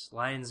 because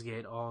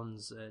Lionsgate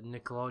owns.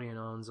 Nickelodeon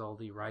owns all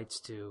the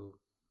rights to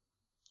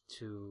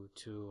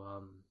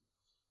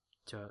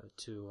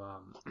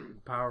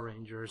Power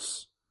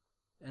Rangers,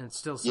 and it's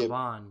still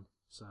Saban.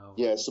 So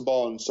yeah,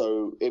 Saban.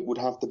 So it would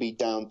have to be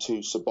down to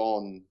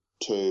Saban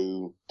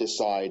to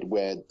decide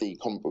where the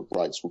comic book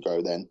rights will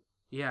go then.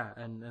 Yeah,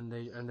 and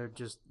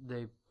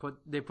they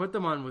put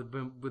them on with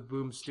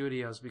Boom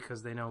Studios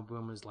because they know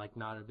Boom is like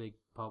not a big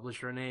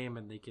publisher name,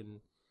 and they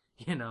can,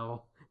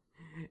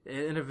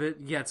 and if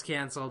it gets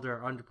canceled or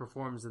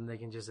underperforms, then they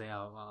can just say,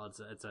 oh well,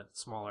 it's a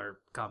smaller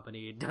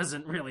company, it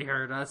doesn't really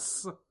hurt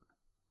us.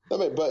 I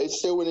mean, but it's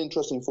still an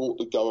interesting thought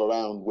to go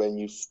around when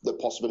the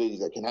possibilities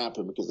that can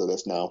happen because of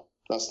this now.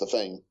 That's the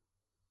thing.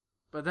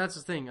 But that's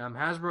the thing.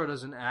 Hasbro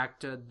doesn't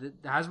act.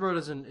 Hasbro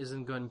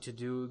isn't going to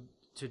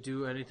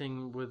do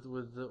anything with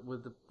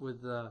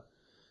the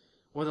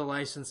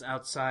license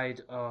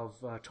outside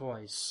of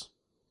toys.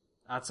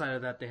 Outside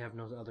of that, they have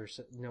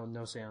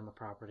no say on the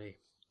property.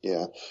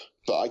 Yeah,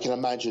 but I can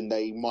imagine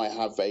they might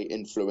have a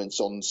influence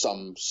on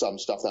some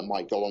stuff that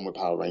might go on with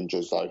Power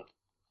Rangers, though.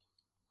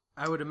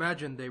 I would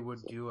imagine they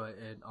would do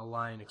a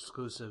line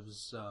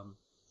exclusives.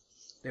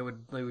 They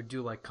would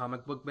do like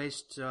comic book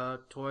based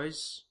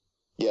toys.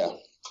 Yeah,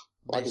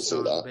 I can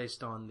see that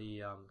based on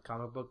the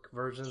comic book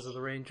versions of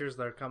the Rangers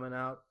that are coming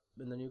out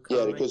in the new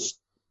comic.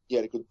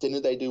 Yeah, because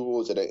didn't they do, what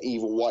was it, an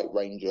Evil White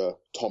Ranger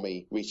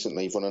Tommy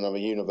recently from another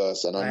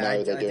universe? And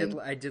I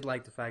did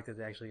like the fact that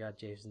they actually got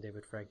Jason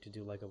David Frank to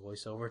do like a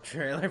voiceover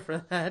trailer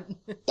for that.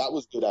 That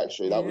was good,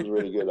 actually. That was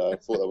really good. I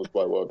thought that was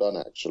quite well done,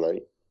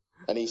 actually.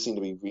 And he seemed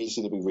to be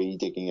really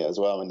digging it as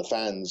well. And the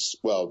fans,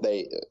 well,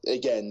 they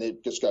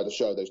just go to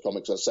show those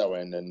comics are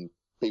selling, and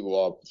people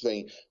are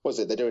saying,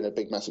 they're doing a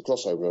big massive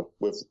crossover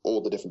with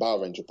all the different Power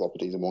Ranger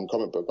properties in one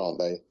comic book, aren't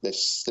they?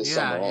 This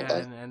summer, aren't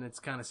they? And it's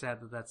kind of sad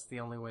that that's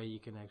the only way you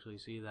can actually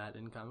see that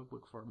in comic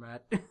book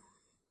format.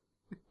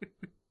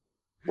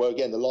 Well,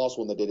 again, the last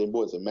one they did in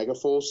was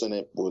Megaforce, and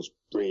it was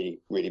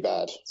really, really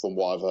bad from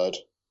what I've heard.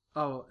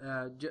 Oh,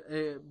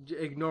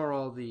 ignore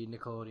all the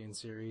Nickelodeon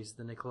series.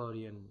 The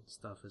Nickelodeon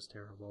stuff is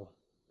terrible.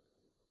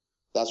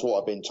 That's what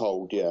I've been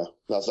told. Yeah,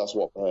 that's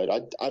what I've heard.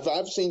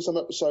 I've seen some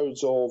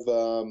episodes of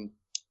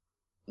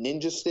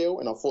Ninja Steel,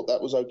 and I thought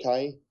that was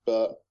okay.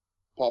 But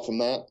apart from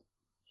that,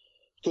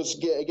 because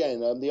again,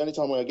 the only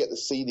time when I get to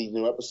see these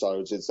new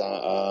episodes is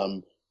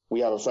that we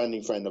have a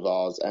friendly friend of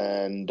ours,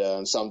 and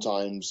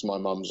sometimes my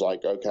mum's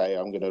like, okay,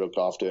 I'm going to look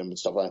after him and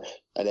stuff like that.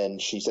 And then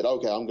she said,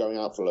 okay, I'm going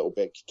out for a little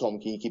bit. Tom,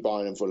 can you keep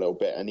eyeing him for a little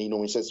bit? And he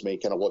normally says to me,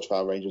 can I watch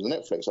Power Rangers on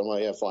Netflix? I'm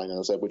like, yeah, fine. And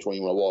I said, which one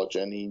you want to watch?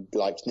 And he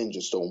likes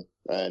Ninja Storm.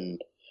 And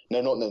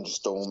no, not Ninja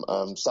Storm,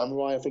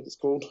 Samurai, I think it's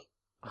called.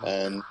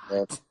 And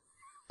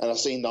I've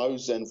seen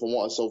those, and from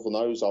what I saw from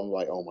those, I'm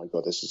like, oh my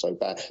God, this is so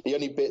bad. The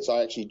only bits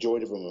I actually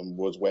enjoyed from them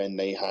was when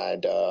they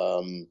had,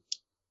 the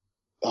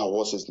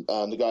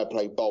guy who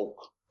played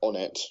Bulk on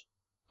it.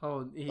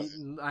 Oh,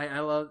 I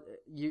love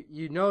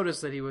you.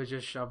 Noticed that he was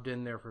just shoved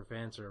in there for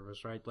fan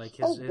service, right? Like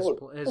his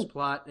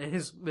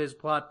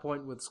plot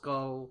point with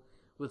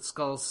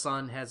Skull's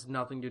son has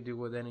nothing to do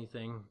with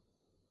anything.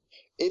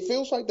 It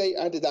feels like they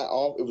added that.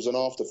 It was an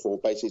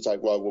afterthought. Basically, it's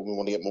like, well, we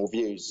want to get more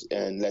views,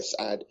 and let's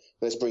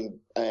bring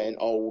an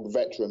old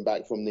veteran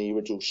back from the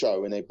original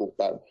show, and they brought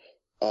back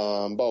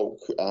Bulk.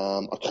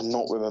 I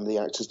cannot remember the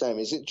actor's name.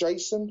 Is it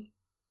Jason?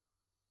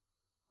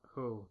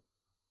 Who?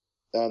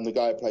 The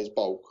guy who plays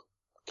Bulk.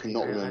 I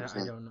cannot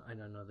remember. I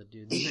don't know the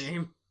dude's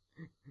name.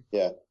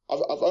 Yeah,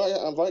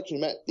 I've actually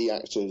met the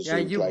actors. Yeah,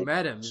 you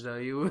met him, so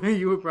you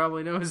would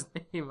probably know his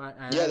name.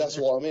 Yeah, that's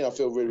what I mean. I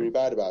feel really, really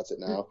bad about it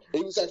now.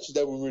 It was actually,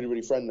 they were really,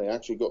 really friendly. I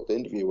actually got to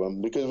interview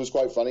them because it was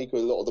quite funny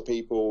because a lot of the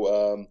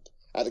people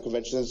at the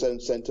convention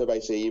centre,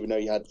 basically, even though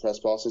you had press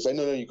passes, say,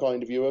 no, you can't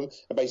interview him.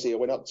 And basically, I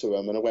went up to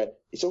him and I went,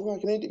 it's all right,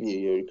 I can interview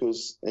you.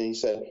 And he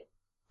said,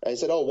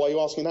 oh, why are you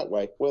asking that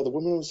way? Well, the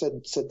woman who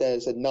said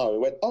no. I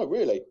went, oh,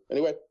 really? And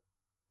he went,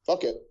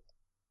 fuck it.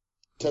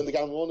 Turn the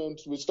camera on and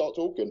we start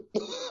talking.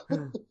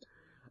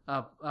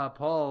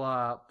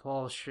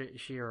 Paul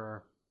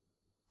Shearer.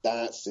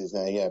 That's his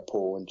name, yeah,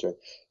 Paul.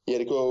 Yeah,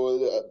 I've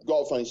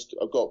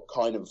got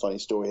kind of a funny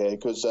story here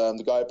because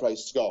the guy who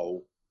plays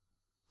Skull,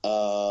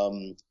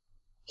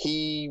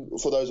 he,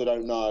 for those who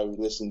don't know,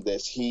 listen to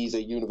this, he's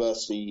a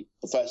university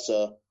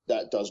professor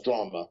that does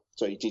drama.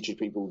 So he teaches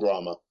people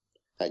drama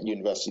at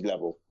university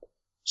level.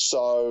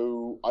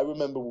 So I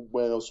remember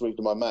when I was speaking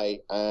to my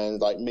mate, and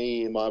like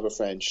me and my other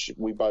friend,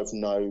 we both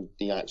know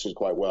the actors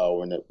quite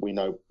well, and we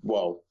know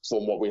well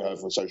from what we heard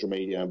from social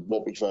media and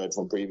what we've heard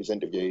from previous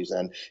interviews.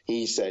 And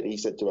he said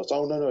to us,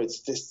 "Oh no, it's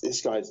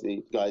this guy's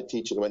the guy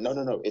teacher." I went,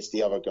 "No, it's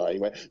the other guy." He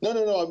went, "No,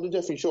 I'm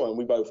definitely sure." And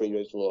we both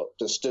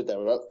just stood there.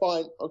 We went,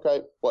 "Fine,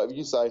 okay, whatever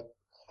you say."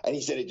 And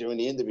he said it during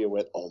the interview. I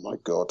went, "Oh my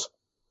God!"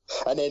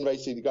 And then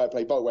basically the guy who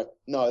played Bolt went,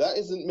 "No, that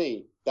isn't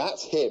me.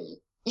 That's him."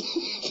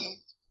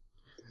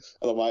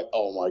 And I'm like,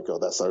 oh my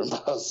God, that's so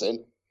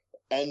embarrassing.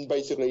 And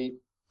basically,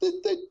 they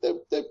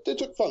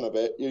took fun of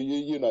it.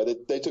 You know,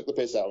 they took the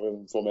piss out of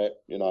him from it,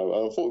 you know,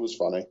 and I thought it was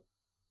funny.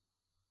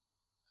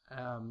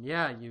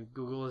 Yeah, you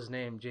Google his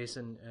name,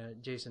 Jason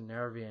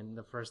Nervi, and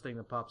the first thing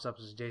that pops up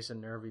is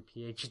Jason Nervi,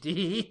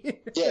 PhD.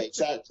 Yeah,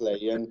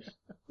 exactly. And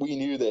we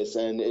knew this,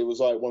 and it was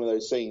like one of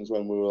those things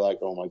when we were like,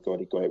 oh my God,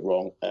 he got it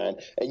wrong.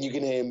 And you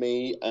can hear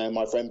me and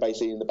my friend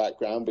basically in the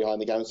background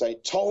behind the camera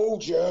saying,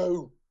 told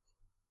you!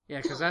 Yeah,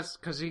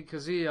 because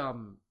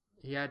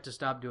he had to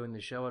stop doing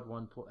the show at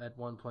one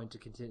point to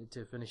continue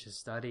to finish his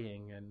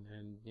studying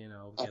and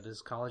get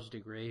his college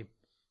degree.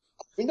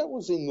 I think that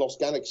was in Lost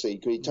Galaxy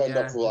because he turned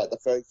up for like the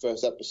very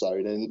first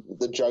episode, and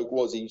the joke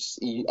was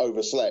he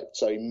overslept,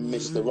 so he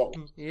missed the rock.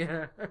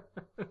 Yeah,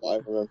 I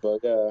remember.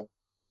 Yeah.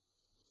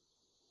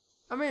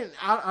 I mean,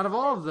 out of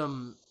all of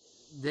them,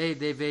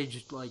 they've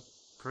aged like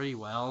pretty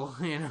well.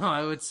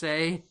 I would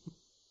say.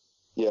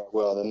 Yeah,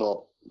 well, they're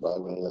not. I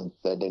mean,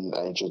 they didn't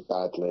age as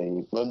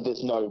badly. And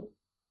there's no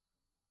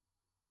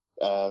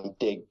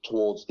dig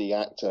towards the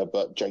actor,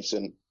 but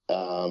Jason,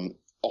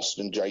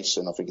 Austin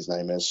Jason, I think his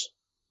name is.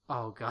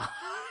 Oh God.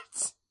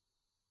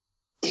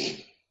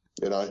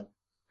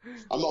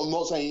 I'm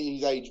not saying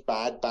he's aged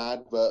bad,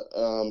 but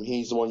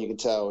he's the one you can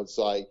tell. It's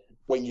like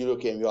when you look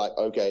at him, you're like,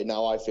 okay,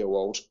 now I feel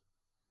old.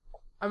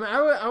 I mean,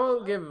 I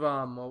will give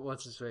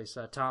what's his face,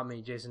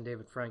 Tommy, Jason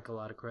David Frank, a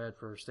lot of credit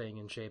for staying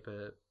in shape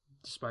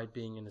despite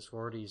being in his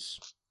 40s.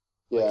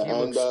 Yeah, he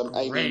looks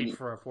great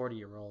for a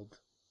 40-year-old.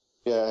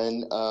 Yeah,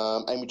 and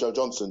Amy Jo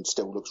Johnson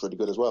still looks really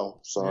good as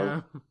well. So.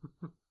 Yeah.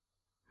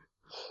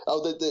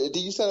 Did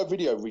you see a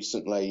video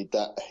recently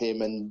that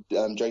him and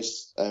her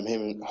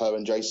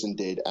and Jason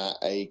did at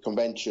a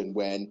convention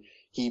when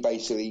he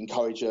basically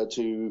encouraged her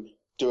to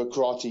do a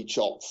karate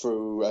chop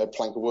through a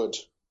plank of wood?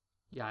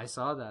 Yeah, I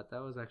saw that.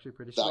 That was actually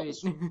pretty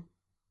sweet.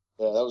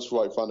 Yeah, that was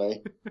quite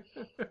funny.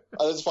 And it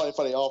was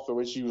funny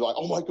afterwards. She was like,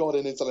 "Oh my God!"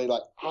 and then suddenly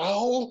like,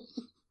 "Ow!"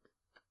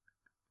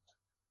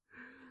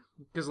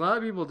 Because a lot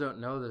of people don't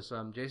know this.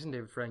 Jason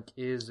David Frank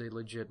is a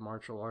legit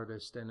martial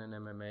artist and an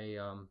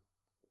MMA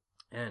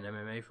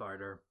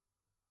fighter.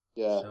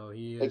 Yeah. So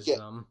he is.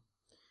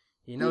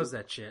 He knows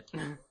that shit.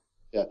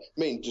 Yeah, I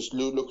mean, just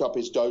look up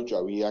his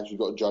dojo. He actually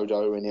got a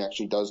dojo, and he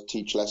actually does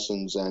teach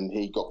lessons, and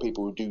he got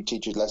people who do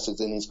teach his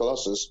lessons in his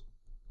classes.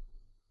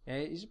 Yeah,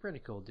 he's a pretty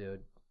cool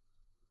dude.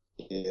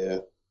 Yeah.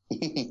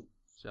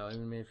 So I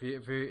mean, if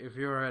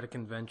you're at a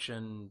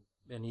convention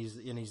and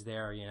he's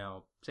there,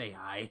 say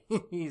hi.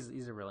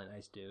 he's a really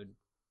nice dude.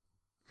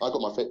 I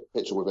got my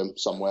picture with him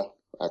somewhere,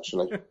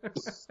 actually.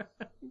 He's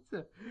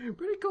a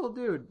pretty cool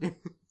dude.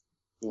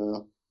 Yeah.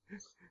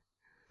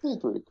 He's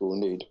pretty cool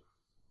indeed.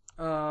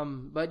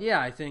 But yeah,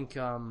 I think,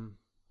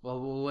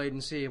 we'll wait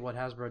and see what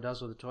Hasbro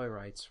does with the toy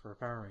rights for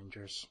Power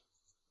Rangers.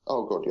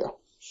 Oh, God, yeah.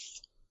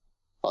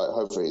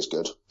 Hopefully it's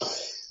good.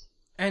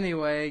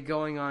 Anyway,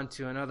 going on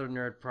to another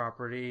nerd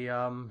property.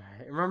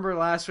 Remember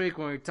last week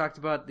when we talked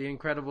about The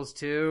Incredibles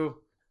 2?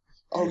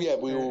 Oh, yeah,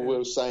 we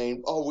were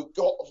saying, I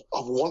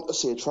want to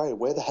see a trailer.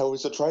 Where the hell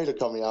is the trailer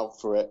coming out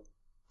for it?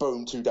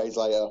 Boom, 2 days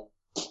later.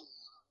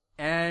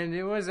 And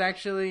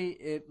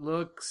it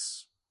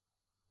looks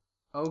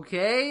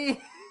okay.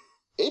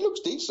 It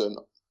looks decent.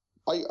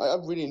 I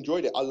really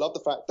enjoyed it. I love the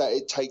fact that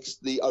it takes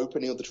the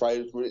opening of the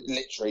trailer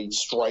literally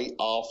straight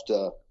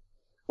after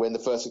when the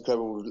first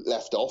Incredible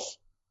left off.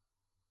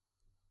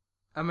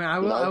 I mean, I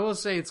will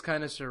say it's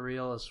kind of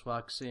surreal as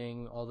fuck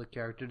seeing all the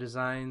character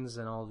designs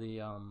and all the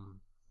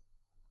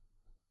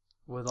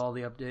with all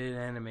the updated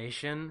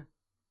animation.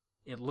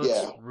 It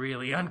looks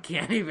really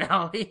Uncanny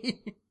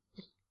Valley.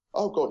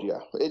 Oh God,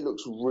 yeah, it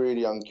looks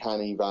really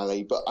Uncanny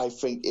Valley, but I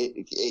think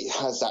it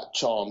has that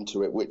charm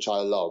to it, which I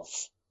love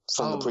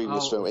from the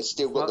previous film. It's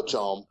still got the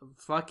charm.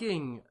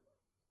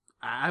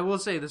 I will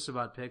say this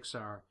about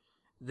Pixar: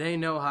 they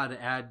know how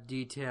to add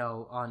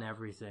detail on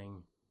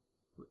everything.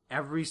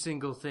 Every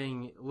single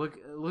thing. Look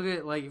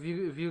at, like, if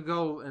you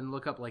go and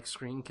look up like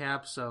screen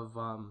caps of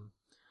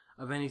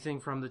anything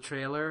from the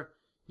trailer,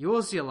 you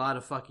will see a lot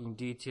of fucking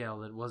detail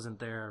that wasn't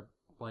there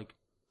like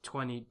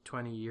 20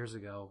 years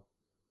ago,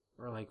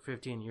 or like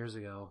 15 years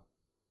ago,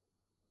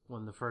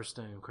 when the first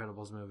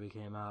Incredibles movie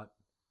came out.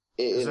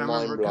 Because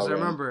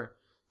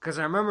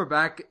I remember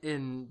back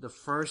in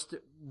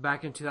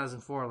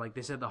 2004, like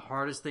they said the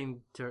hardest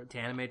thing to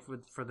animate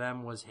for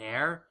them was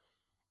hair,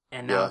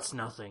 and now it's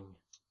nothing.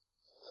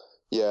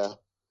 Yeah.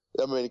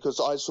 I mean, because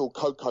I saw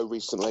Coco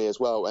recently as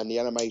well, and the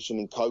animation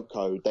in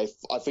Coco,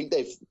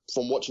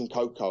 from watching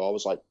Coco, I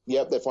was like,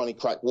 yep, they finally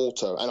cracked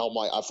water. And I'm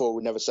like, I thought I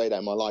would never say that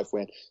in my life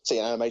when see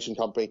an animation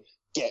company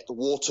get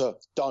water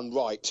done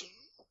right.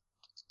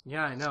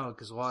 Yeah, I know,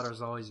 because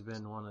water's always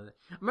been one of the...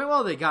 I mean,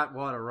 well, they got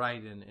water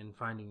right in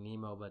Finding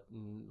Nemo, but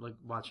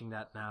watching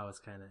that now, it's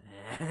kind of...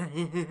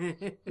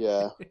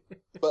 Yeah.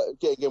 But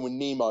again, with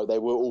Nemo, they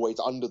were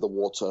always under the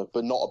water,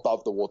 but not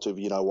above the water, if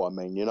you know what I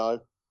mean, you know?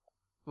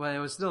 Well, it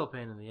was still a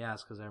pain in the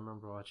ass, because I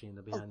remember watching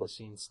the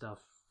behind-the-scenes stuff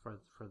on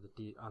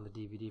the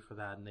DVD for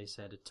that, and they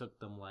said it took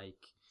them,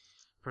 like...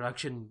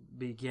 Production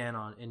began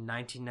in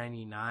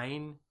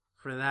 1999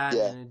 for that,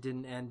 and it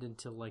didn't end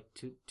until, like,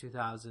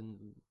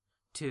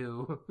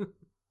 2002.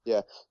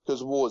 Yeah,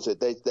 because what was it?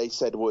 They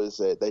said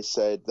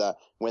that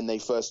when they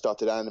first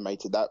started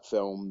animating that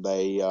film,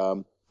 they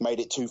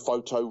made it too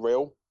photo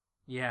real.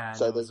 Yeah,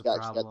 so that was a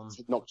problem.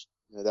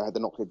 They had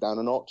to knock it down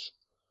a notch.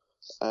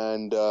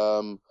 And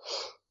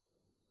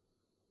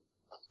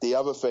the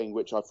other thing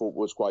which I thought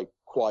was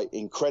quite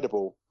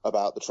incredible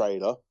about the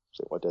trailer,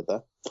 see what I did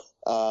there?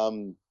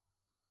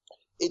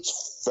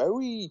 It's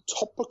very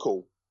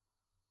topical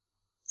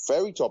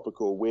very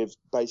topical with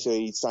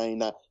basically saying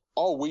that,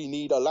 oh, we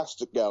need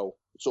Elastigirl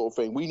sort of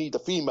thing. We need the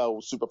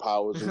female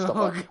superpowers and stuff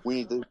like that. We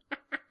need the...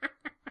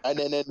 And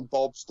then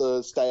Bob's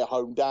the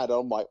stay-at-home dad.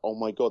 I'm like, oh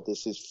my God,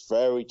 this is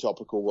very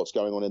topical what's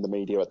going on in the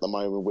media at the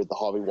moment with the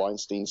Harvey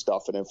Weinstein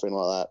stuff and everything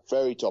like that.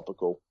 Very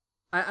topical.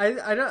 I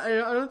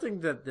don't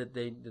think that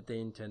they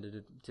intended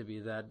it to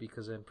be that,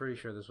 because I'm pretty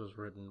sure this was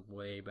written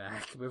way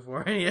back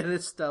before any of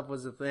this stuff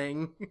was a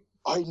thing.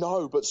 I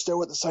know, but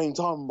still at the same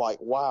time, I'm like,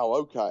 wow,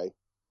 okay.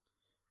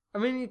 I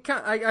mean,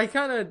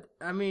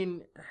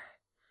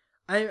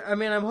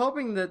 I'm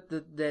hoping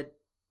that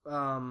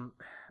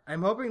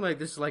I'm hoping like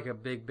this is like a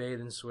big bait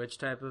and switch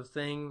type of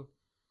thing,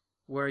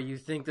 where you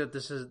think that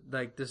this is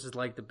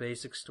like the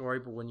basic story,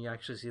 but when you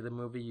actually see the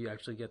movie, you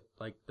actually get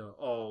like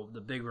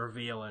the big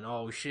reveal and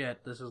oh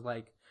shit, this is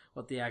like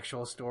what the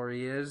actual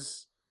story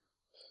is.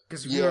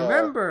 Because if you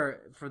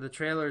remember, for the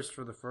trailers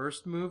for the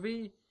first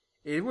movie,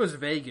 it was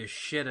vague as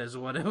shit as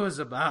what it was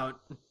about.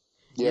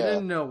 You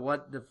didn't know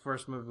what the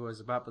first movie was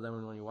about, but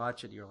then when you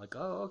watch it, you're like,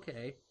 oh,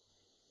 okay.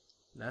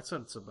 That's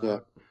what it's about. Yeah.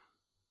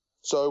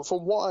 So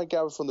from what I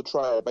gather from the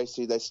trailer,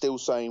 basically they're still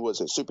saying,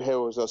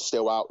 superheroes are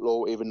still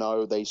outlawed, even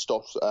though they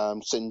stopped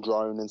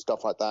Syndrome and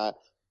stuff like that.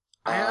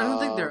 I don't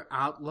think they're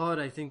outlawed.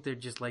 I think they're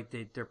just like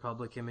their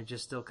public image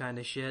is still kind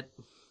of shit.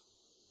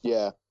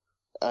 Yeah.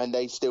 And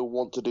they still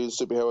want to do the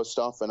superhero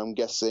stuff, and I'm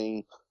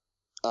guessing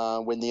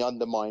when the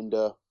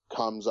Underminder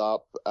comes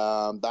up,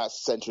 that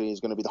essentially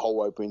is going to be the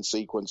whole opening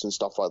sequence and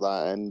stuff like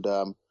that. And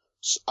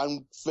I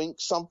think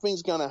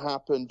something's going to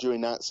happen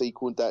during that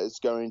sequence that is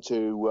going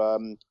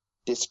to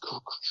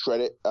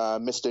discredit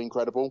Mr.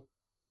 Incredible.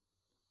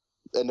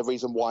 And the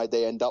reason why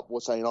they end up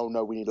was saying, oh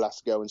no, we need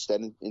Elastigirl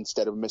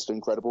instead of Mr.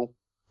 Incredible.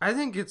 I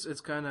think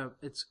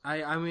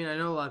I mean, I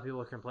know a lot of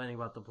people are complaining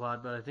about the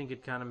plot, but I think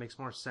it kind of makes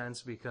more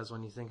sense, because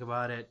when you think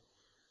about it,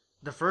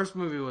 the first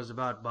movie was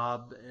about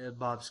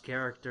Bob's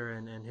character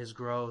and his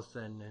growth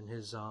and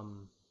his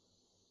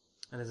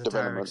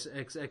entire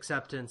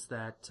acceptance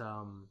that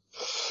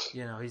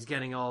he's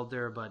getting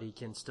older, but he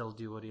can still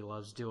do what he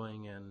loves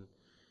doing, and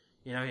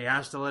he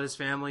has to let his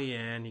family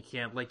in. He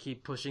can't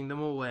keep pushing them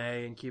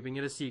away and keeping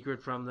it a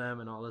secret from them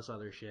and all this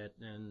other shit.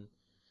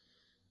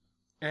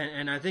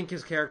 And I think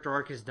his character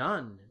arc is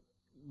done.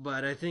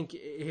 But I think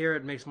here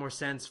it makes more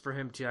sense for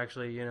him to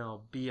actually,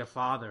 be a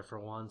father for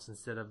once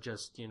instead of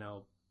just,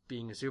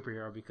 being a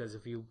superhero. Because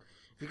if you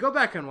go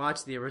back and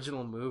watch the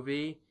original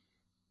movie,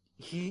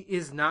 he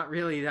does not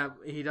really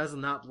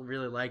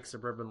like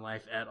suburban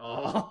life at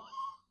all.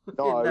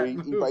 No,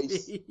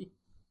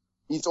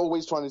 he's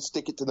always trying to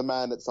stick it to the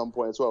man at some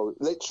point as well.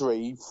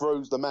 Literally, he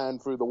throws the man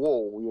through the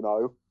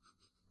wall,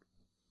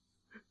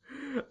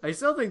 I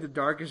still think the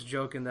darkest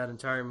joke in that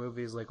entire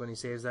movie is when he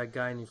saves that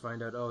guy and you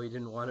find out, he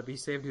didn't want to be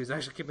saved, he was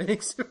actually committing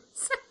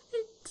suicide.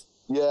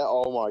 Yeah,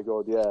 oh my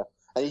God, yeah.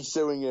 And he's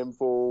suing him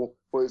for,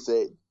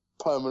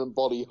 permanent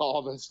body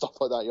harm and stuff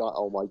like that. You're like,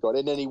 oh my God.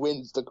 And then he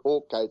wins the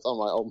court case. I'm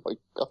like, oh my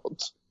God.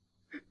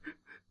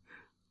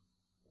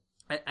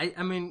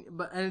 I mean,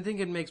 but I think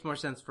it makes more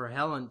sense for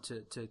Helen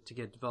to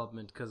get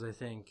development, because I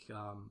think,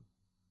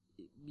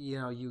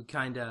 you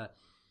kind of...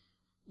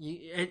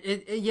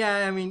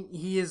 I mean,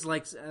 he is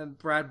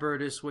Brad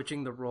Bird is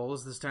switching the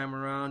roles this time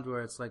around,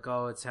 where it's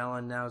it's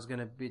Helen now is going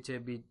to be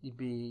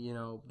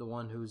the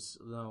one who's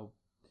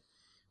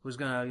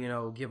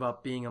gonna give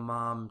up being a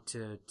mom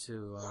to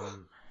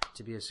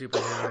be a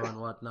superhero and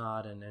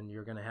whatnot, and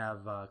you're gonna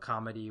have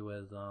comedy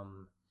with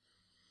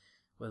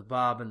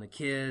Bob and the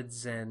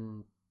kids,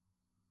 and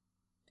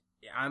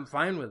I'm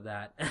fine with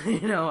that.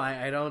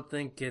 I don't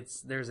think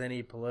there's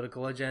any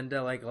political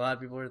agenda like a lot of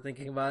people are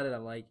thinking about it.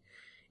 I'm like,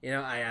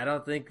 I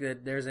don't think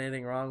that there's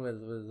anything wrong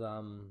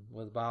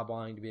with Bob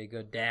wanting to be a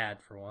good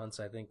dad for once.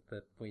 I think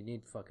that we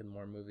need fucking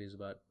more movies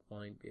about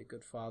wanting to be a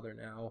good father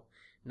now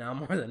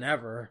more than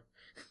ever.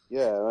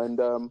 Yeah, and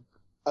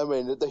I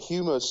mean the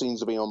humor seems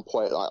to be on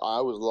point.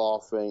 I was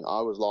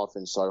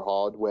laughing so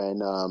hard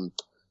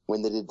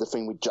when they did the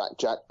thing with Jack,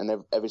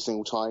 and every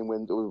single time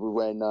when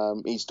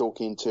he's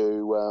talking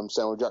to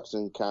Samuel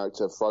Jackson's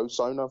character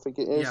Frozone, I think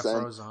it is. Yeah,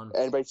 Frozone.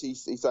 And basically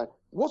he's saying,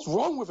 "What's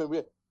wrong with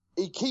him?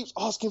 He keeps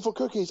asking for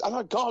cookies, and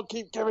I can't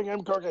keep giving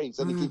him cookies."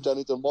 And he keeps turning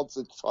into a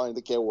monster trying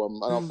to kill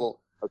him. And I thought,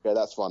 okay,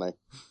 that's funny.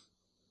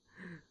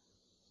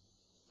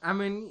 I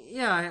mean,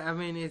 yeah, I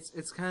mean,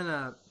 it's kind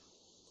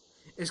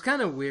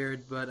of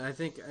weird, but I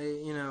think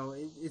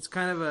it's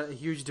kind of a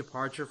huge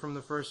departure from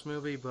the first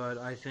movie. But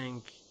I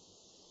think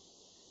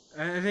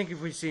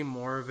if we see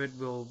more of it,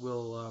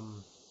 we'll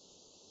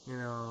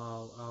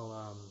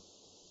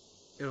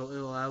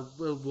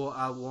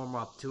I'll warm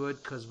up to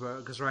it,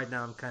 because right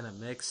now I'm kind of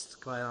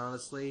mixed, quite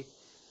honestly.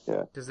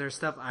 Yeah. Because there's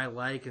stuff I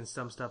like and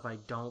some stuff I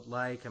don't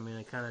like. I mean,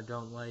 I kind of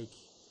don't like.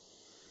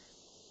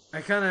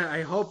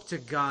 I hope to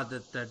God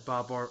that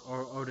Bob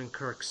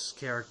Odenkirk's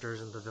character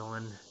isn't the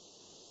villain.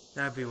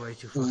 That'd be way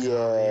too fucking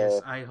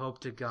obvious. I hope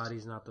to God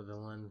he's not the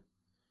villain.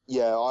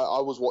 Yeah, I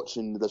was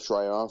watching the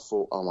trailer. I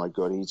thought, oh my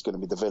God, he's going to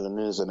be the villain,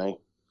 isn't he?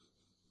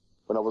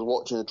 When I was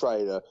watching the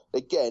trailer,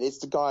 again, it's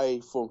the guy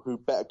who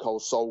Better Call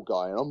Saul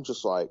guy, and I'm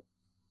just like,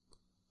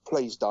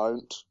 please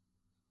don't.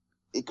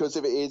 Because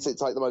if it is,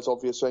 it's like the most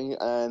obvious thing.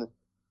 And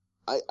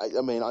I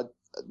mean,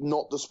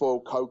 not to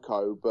spoil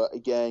Coco, but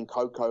again,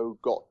 Coco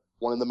got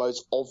one of the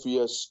most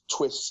obvious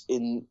twists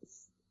in.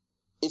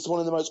 It's one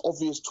of the most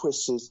obvious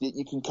twists that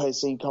you can kind of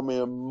see coming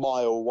a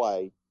mile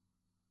away,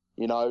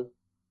 you know.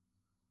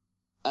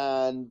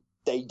 And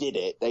they did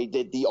it. They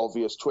did the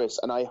obvious twist,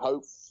 and I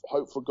hope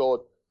for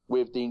God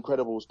with The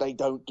Incredibles they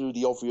don't do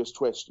the obvious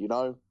twist, you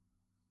know.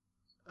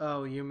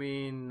 Oh, you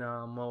mean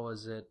what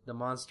was it? The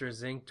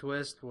Monsters Inc.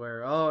 twist,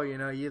 where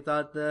you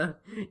thought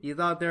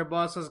their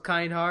boss was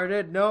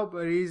kind-hearted. No,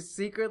 but he's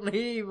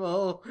secretly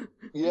evil.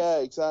 Yeah,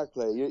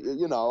 exactly.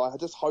 You know, I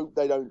just hope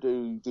they don't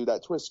do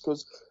that twist,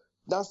 because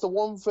that's the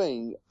one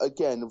thing.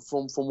 Again,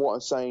 from what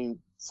I'm saying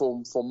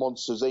from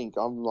Monsters Inc.,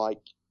 I'm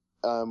like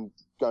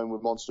going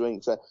with Monster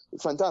Inc. So,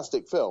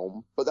 fantastic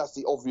film, but that's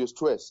the obvious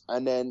twist.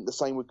 And then the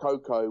same with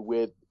Coco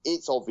with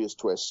its obvious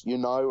twist, you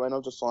know. And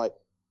I'm just like,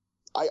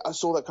 I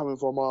saw that coming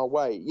from a mile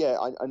away. Yeah,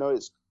 I know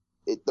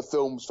the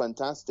film's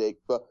fantastic,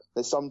 but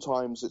there's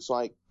sometimes it's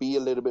like, be a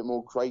little bit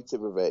more creative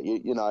with it.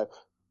 You know,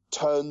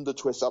 turn the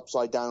twist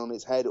upside down on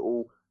its head,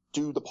 or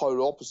do the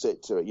polar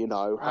opposite to it. You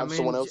know,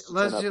 someone else.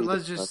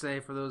 Let's just say,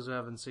 for those who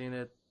haven't seen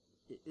it,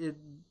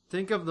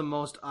 think of the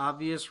most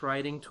obvious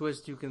writing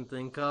twist you can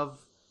think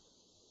of,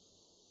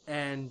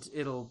 and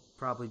it'll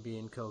probably be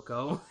in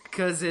Coco,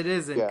 because it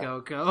is in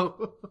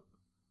Coco.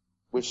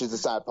 Which is the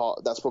sad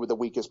part. That's probably the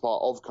weakest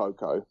part of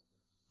Coco.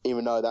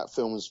 Even though that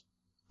film is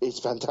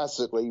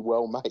fantastically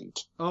well made.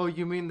 Oh,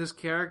 you mean this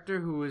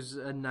character who is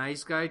a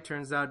nice guy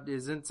turns out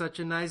isn't such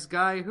a nice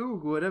guy? Who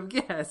would have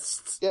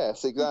guessed?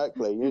 Yes,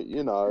 exactly.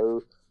 you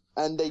know,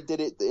 and they did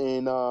it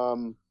in.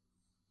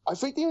 I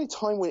think the only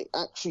time when it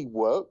actually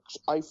worked,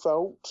 I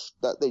felt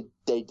that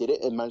they did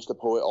it and managed to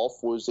pull it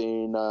off, was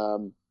in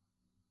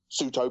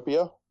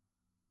Zootopia.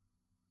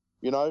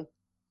 You know,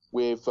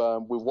 with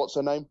what's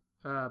her name?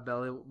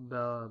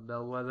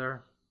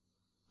 Bellwether.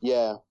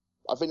 Yeah.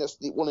 I think that's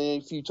one of the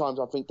few times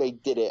I think they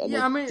did it. And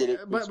yeah, I mean, did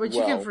it but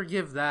you can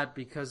forgive that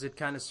because it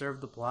kind of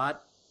served the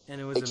plot, and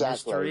it was a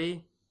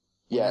mystery.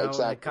 Yeah,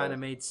 exactly. It kind of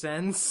made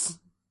sense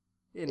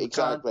in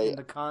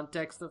the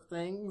context of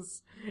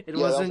things. It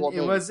wasn't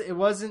because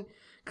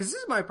this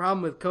is my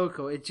problem with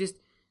Coco.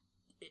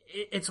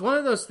 It's one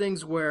of those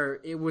things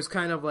where it was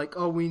kind of like,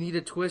 oh, we need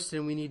a twist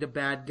and we need a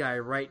bad guy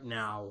right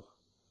now.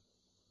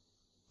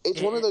 It's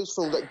one of those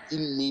films that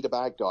didn't need a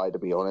bad guy, to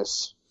be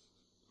honest.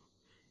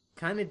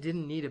 Kind of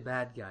didn't need a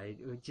bad guy.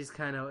 It just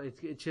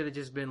it should have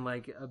just been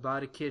like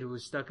about a kid who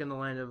was stuck in the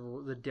land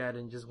of the dead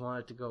and just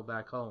wanted to go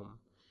back home.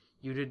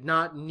 You did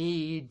not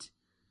need,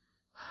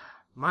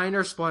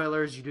 minor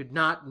spoilers, you did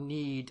not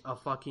need a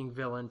fucking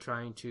villain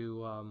trying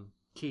to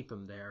keep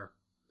him there.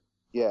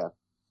 Yeah.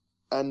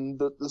 And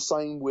the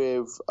same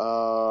with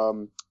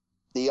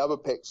the other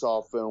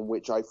Pixar film,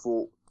 which I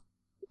thought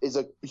is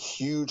a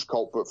huge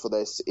culprit for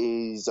this,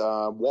 is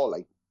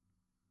WALL-E.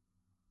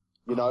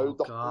 You know,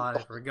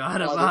 I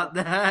forgot about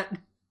that.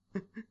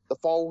 The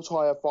whole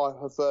entire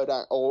her third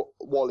act, or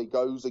WALL-E,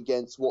 goes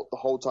against what the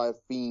whole entire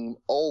theme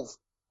of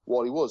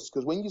WALL-E was.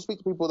 Because when you speak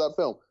to people about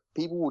that film,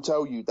 people will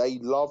tell you they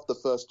love the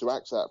first two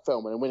acts of that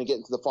film, and when you get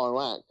into the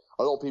final act,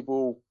 a lot of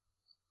people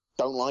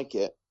don't like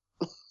it.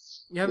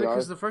 Yeah,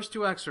 because the first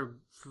two acts are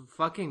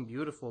fucking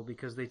beautiful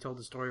because they told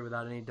the story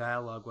without any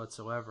dialogue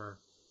whatsoever.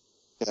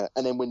 Yeah,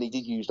 and then when they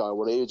did use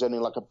dialogue, it was only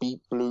like a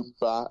beep, bloop,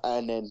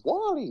 and then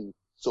WALL-E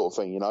sort of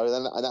thing, you know,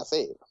 and that's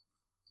it.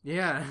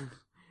 Yeah,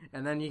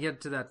 and then you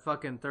get to that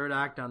fucking third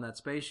act on that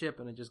spaceship,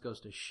 and it just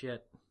goes to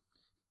shit.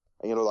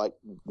 And you're like,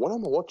 what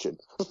am I watching?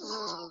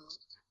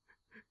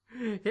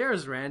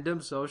 Here's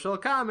random social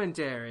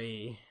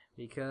commentary.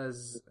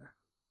 Because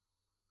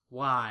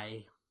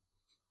why?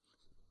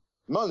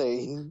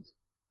 Money.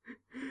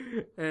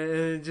 And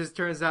it just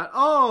turns out,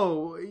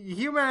 oh,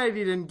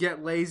 humanity didn't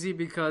get lazy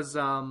because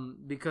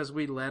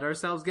we let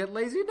ourselves get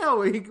lazy. No,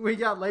 we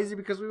got lazy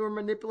because we were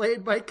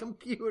manipulated by a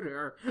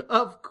computer.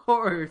 Of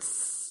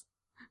course.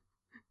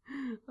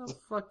 Of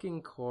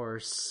fucking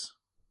course.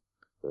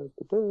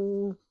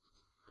 But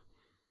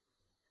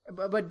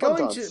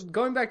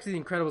going back to The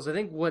Incredibles, I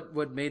think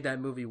what made that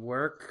movie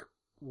work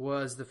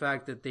was the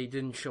fact that they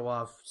didn't show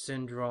off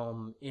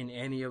Syndrome in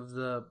any of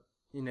the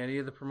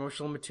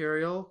promotional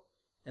material.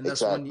 And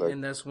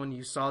that's when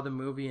you saw the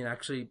movie and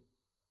actually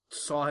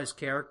saw his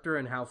character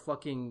and how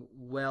fucking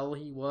well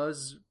he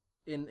was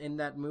in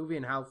that movie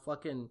and how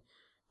fucking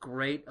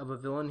great of a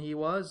villain he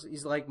was.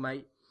 He's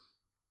kind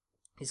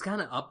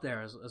of up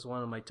there as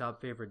one of my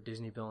top favorite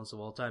Disney villains of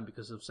all time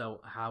because of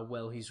how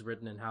well he's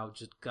written and how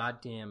just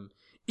goddamn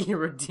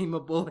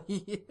irredeemable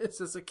he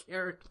is as a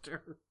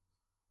character.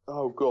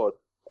 Oh God.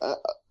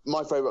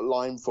 My favourite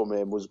line from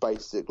him was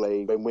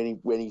basically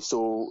when he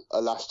saw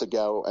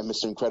Elastigirl and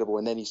Mr. Incredible,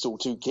 and then he saw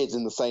two kids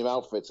in the same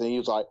outfits, and he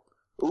was like,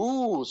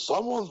 "Ooh,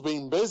 someone's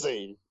been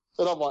busy."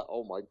 And I'm like,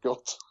 "Oh my God."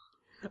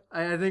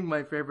 I think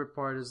my favourite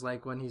part is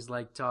like when he's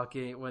like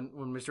talking, when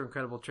Mr.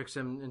 Incredible tricks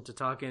him into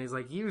talking, he's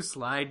like, "You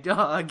sly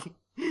dog,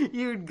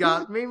 you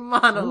got me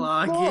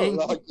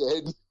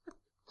monologuing."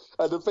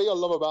 And the thing I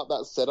love about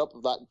that setup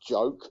of that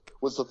joke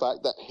was the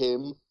fact that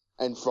him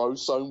and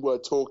Frozone were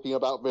talking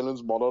about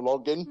villains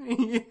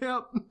monologuing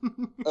Yep.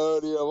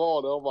 earlier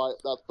on. I'm like,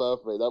 that's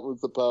perfect. That was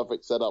the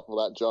perfect setup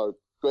for that joke.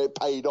 It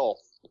paid off.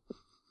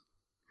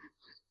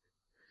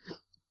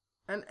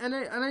 And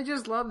I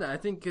just love that. I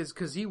think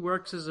because he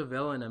works as a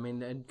villain. I mean,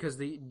 because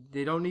they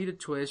don't need a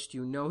twist.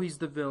 You know he's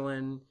the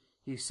villain.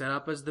 He's set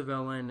up as the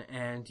villain,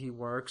 and he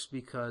works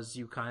because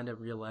you kind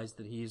of realize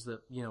that he's a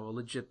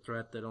legit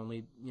threat that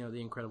only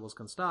the Incredibles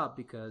can stop,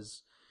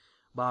 because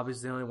Bob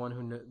is the only one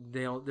who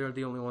they're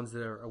the only ones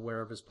that are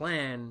aware of his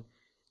plan.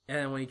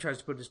 And when he tries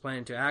to put his plan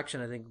into action,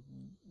 I think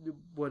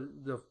what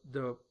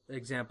the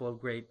example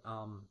of great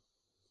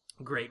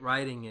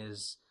writing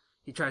is,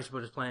 he tries to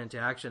put his plan into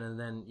action, and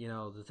then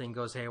the thing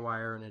goes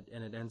haywire, and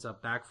it ends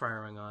up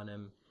backfiring on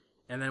him.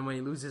 And then when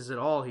he loses it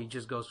all, he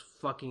just goes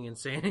fucking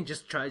insane and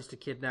just tries to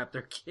kidnap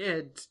their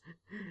kid.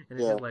 And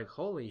it's just like,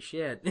 holy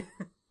shit.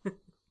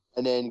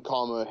 And then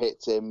karma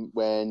hits him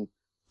when,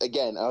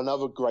 again,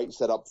 another great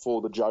setup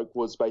for the joke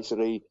was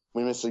basically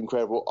when Mr.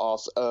 Incredible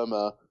asks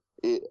Irma,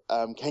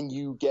 can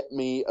you get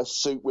me a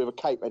suit with a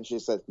cape? And she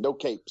says, no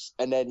capes.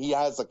 And then he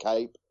has a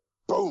cape,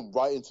 boom,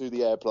 right into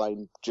the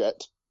airplane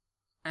jet.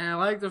 And I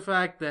like the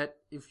fact that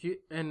if you,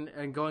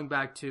 and going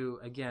back to,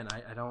 again,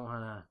 I don't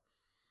want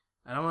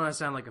to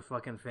sound like a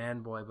fucking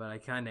fanboy, but I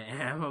kind of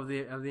am of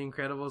the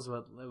Incredibles.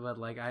 But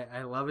like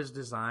I love his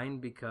design,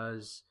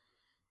 because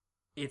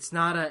it's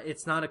not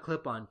a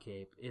clip-on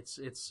cape.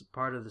 It's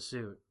part of the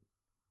suit.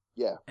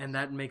 Yeah, and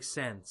that makes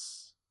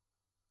sense,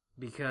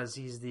 because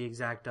he's the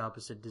exact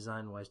opposite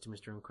design-wise to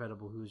Mr.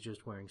 Incredible, who's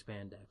just wearing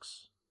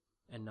spandex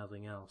and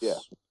nothing else. Yeah.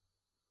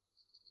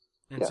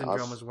 And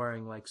Syndrome is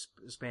wearing like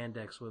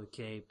spandex with a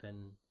cape,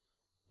 and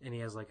he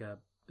has like a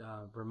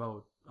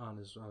remote on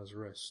his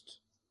wrist.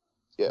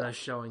 Yeah, that's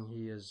showing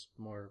he is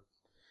more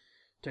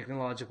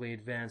technologically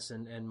advanced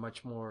and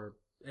much more.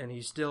 And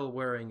he's still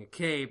wearing a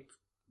cape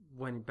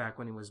back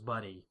when he was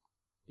Buddy,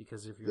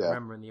 because if you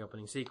remember in the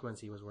opening sequence,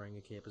 he was wearing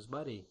a cape as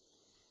Buddy.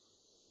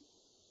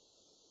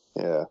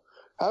 Yeah.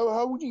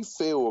 How would you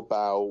feel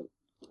about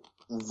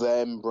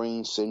them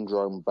bringing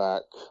Syndrome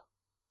back?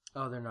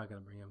 Oh, they're not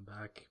going to bring him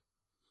back.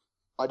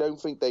 I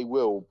don't think they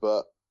will,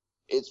 but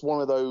it's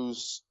one of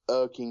those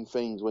irking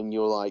things when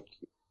you're like,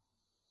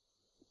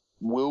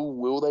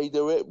 will they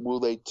do it? Will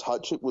they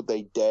touch it? Would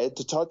they dare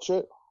to touch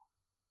it?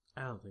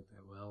 I don't think they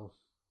will.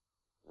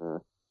 Yeah.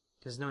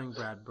 Because knowing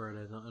Brad Bird,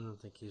 I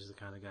don't think he's the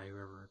kind of guy who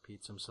ever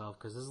repeats himself,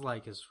 because this is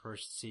like his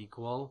first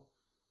sequel.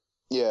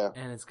 Yeah.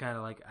 And it's kind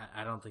of like,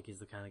 I don't think he's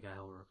the kind of guy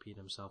who will repeat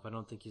himself. I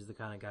don't think he's the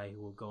kind of guy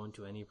who will go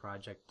into any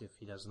project if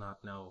he does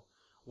not know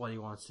what he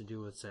wants to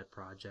do with said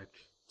project.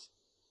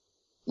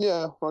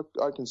 Yeah,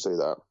 I can see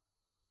that.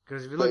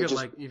 Because if you look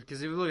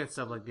if you look at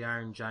stuff like the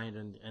Iron Giant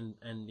and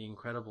the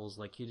Incredibles,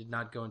 like, he did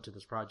not go into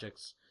those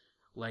projects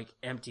like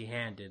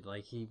empty-handed.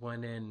 Like, he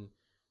went in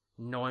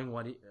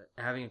knowing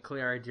having a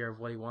clear idea of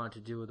what he wanted to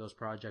do with those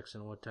projects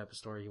and what type of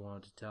story he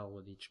wanted to tell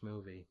with each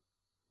movie.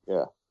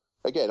 Yeah.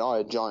 Again,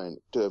 Iron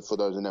Giant, for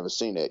those who've never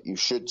seen it, you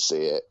should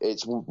see it.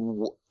 It's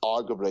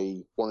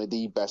arguably one of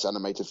the best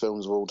animated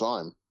films of all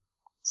time,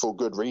 for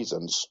good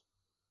reasons.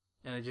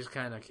 And it just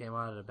kind of came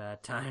out at a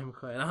bad time,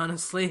 quite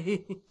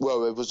honestly.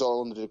 Well, it was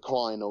on the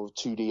decline of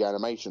 2D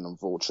animation,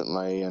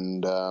 unfortunately,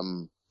 and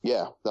that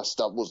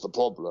was the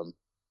problem.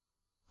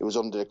 It was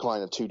on the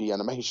decline of 2D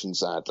animation,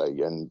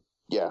 sadly, and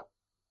yeah.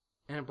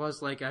 And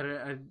plus, like,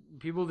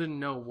 people didn't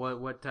know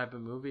what type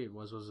of movie it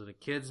was. Was it a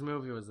kid's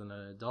movie? Was it an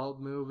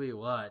adult movie?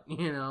 What?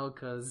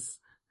 Because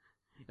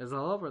it was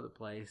all over the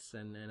place,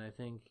 and I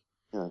think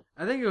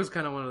it was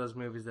kind of one of those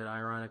movies that,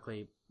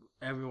 ironically,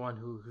 everyone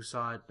who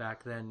saw it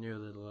back then knew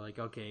that, like,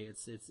 okay,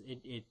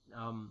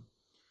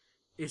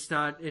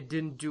 it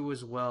didn't do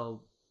as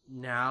well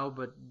now,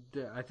 but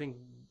I think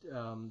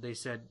they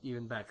said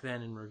even back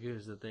then in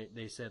reviews that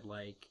they said,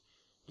 like,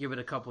 give it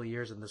a couple of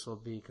years and this will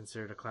be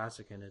considered a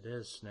classic, and it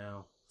is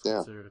now. It's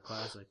considered a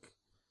classic.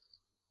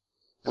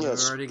 And we've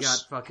already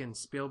got fucking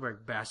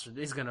Spielberg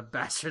he's gonna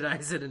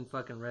bastardize it in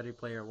fucking Ready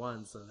Player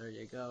One, so there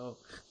you go.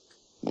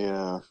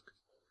 Yeah.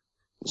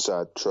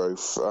 Sad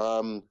truth.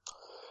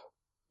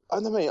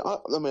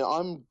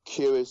 I'm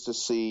curious to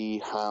see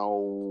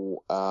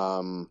how.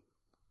 I'm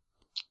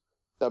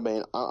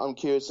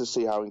curious to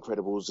see how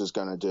Incredibles is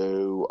going to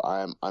do.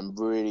 I'm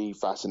really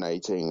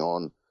fascinating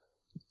on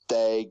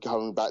they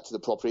coming back to the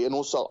property, and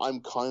also I'm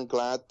kind of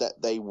glad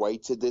that they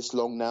waited this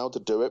long now to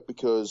do it,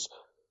 because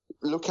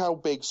look how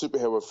big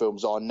superhero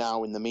films are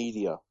now in the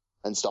media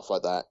and stuff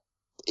like that.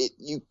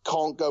 You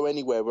can't go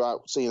anywhere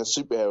without seeing a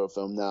superhero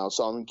film now.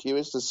 So I'm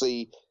curious to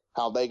see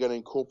how they're going to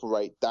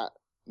incorporate that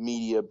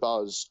media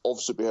buzz of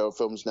superhero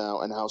films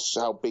now, and how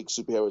big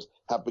superheroes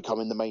have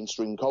become in the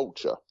mainstream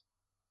culture.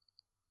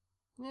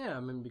 Yeah, I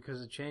mean,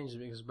 because it changed,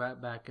 because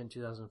back in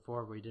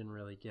 2004 we didn't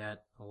really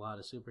get a lot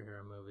of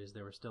superhero movies.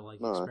 They were still like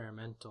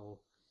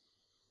experimental.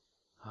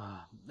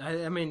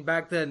 I mean,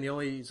 back then the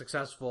only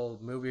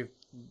the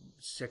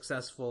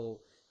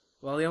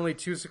only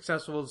two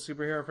successful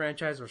superhero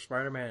franchises were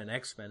Spider-Man and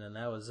X-Men, and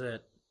that was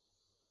it.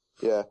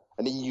 Yeah,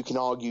 and then you can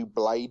argue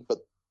Blade, but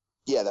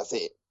yeah, that's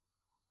it.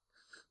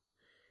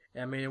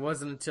 I mean, it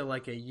wasn't until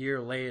like a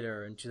year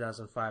later in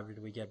 2005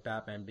 did we get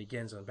Batman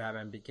Begins, and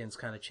Batman Begins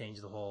kind of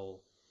changed the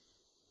whole,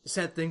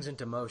 set things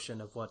into motion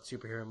of what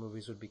superhero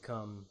movies would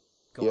become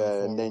going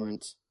forward. And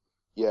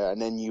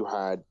then you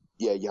had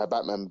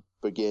Batman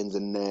Begins,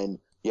 and then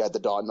you had The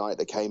Dark Knight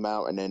that came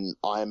out, and then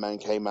Iron Man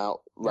came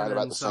out around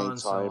about the same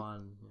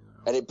time,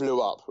 and it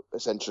blew up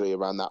essentially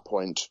around that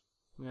point.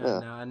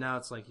 Yeah. Now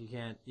it's like you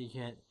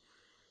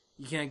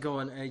can't go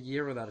in a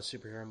year without a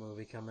superhero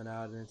movie coming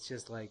out, and it's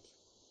just like,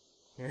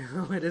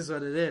 it is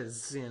what it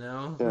is,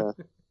 Yeah.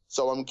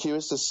 So I'm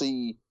curious to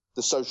see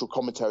the social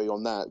commentary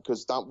on that,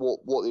 because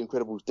what The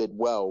Incredibles did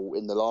well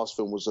in the last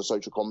film was the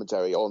social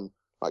commentary on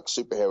like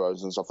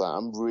superheroes and stuff like that.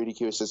 I'm really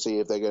curious to see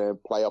if they're going to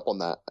play up on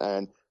that.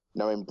 And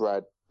knowing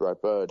Brad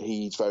Bird,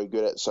 he's very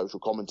good at social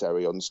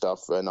commentary on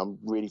stuff, and I'm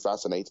really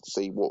fascinated to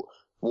see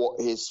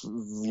what his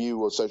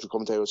view of social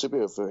commentary on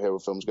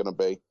superhero films is going to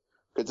be,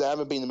 because there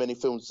haven't been many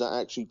films that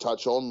actually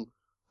touch on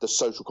the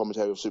social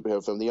commentary of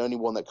superhero film. The only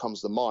one that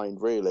comes to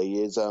mind really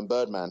is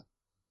Birdman,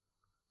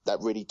 that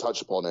really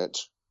touched upon it.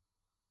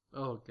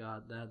 Oh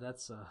God,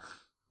 that's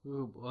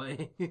oh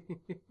boy.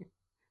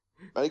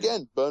 And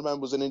again, Birdman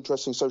was an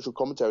interesting social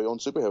commentary on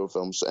superhero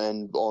films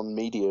and on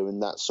media in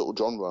that sort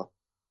of genre.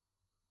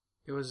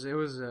 It was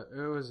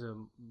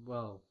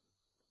well.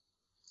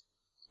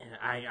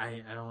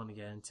 I don't want to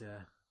get into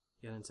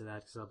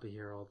that because I'll be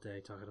here all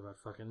day talking about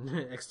fucking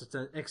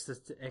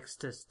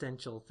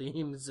existential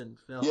themes and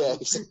film. Yeah.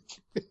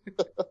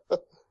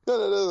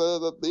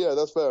 No. Yeah,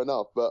 that's fair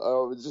enough. But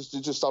it's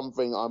just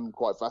something I'm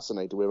quite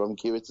fascinated with. I'm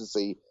curious to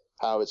see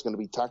how it's going to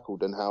be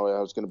tackled and how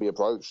it's going to be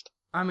approached.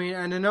 I mean,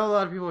 and I know a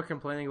lot of people are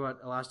complaining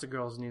about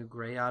Elastigirl's new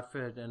gray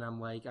outfit, and I'm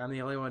like, I'm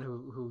the only one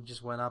who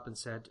just went up and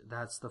said,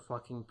 that's the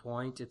fucking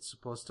point. It's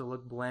supposed to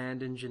look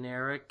bland and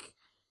generic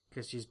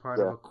because she's part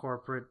of a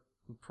corporate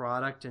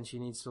product and she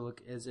needs to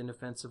look as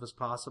inoffensive as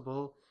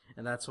possible,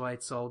 and that's why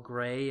it's all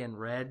gray and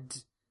red.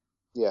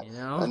 Yeah,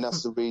 and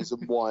that's the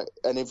reason why.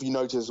 And if you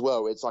notice as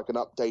well, it's like an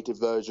updated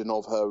version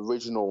of her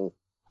original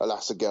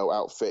Elastigirl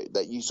outfit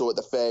that you saw at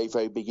the very,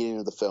 very beginning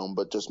of the film,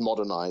 but just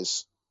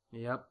modernized.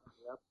 Yep.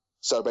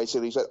 So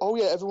basically he said, oh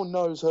yeah, everyone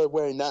knows her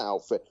wearing that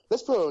outfit.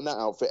 Let's put her in that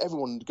outfit.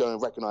 Everyone's going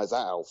to recognize that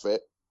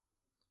outfit.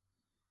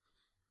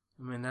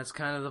 I mean, that's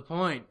kind of the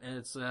point.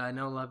 It's I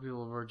know a lot of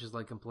people were just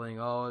like complaining,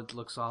 oh, it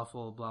looks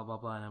awful, blah, blah,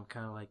 blah. And I'm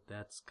kind of like,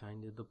 that's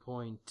kind of the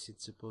point.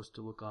 It's supposed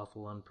to look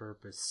awful on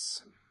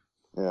purpose.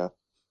 Yeah.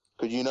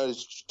 Because you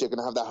notice they're going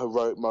to have that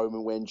heroic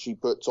moment when she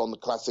puts on the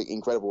classic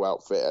Incredible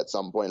outfit at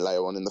some point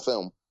later on in the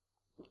film.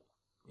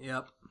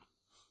 Yep.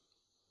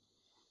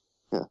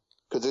 Yeah.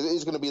 Because it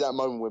is going to be that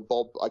moment when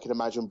I can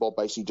imagine Bob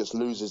basically just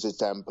loses his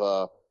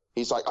temper.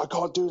 He's like, I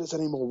can't do this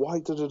anymore.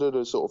 Why? Sort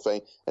of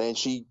thing. And then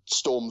she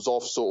storms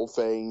off sort of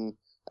thing.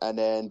 And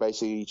then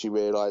basically she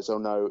realized, oh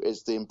no,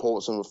 it's the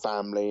importance of a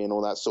family and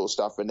all that sort of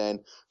stuff. And then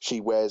she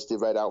wears the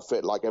red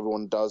outfit like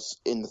everyone does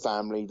in the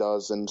family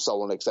does, and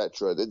so on,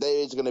 etc.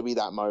 There is going to be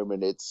that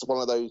moment. It's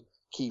one of those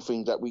key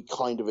things that we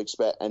kind of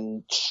expect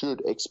and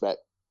should expect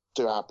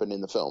to happen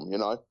in the film,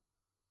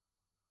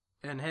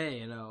 And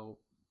hey,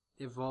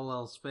 if all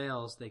else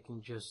fails, they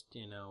can just,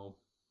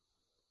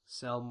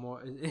 sell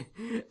more.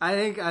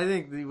 I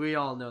think we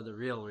all know the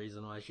real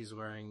reason why she's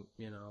wearing,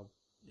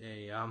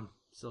 a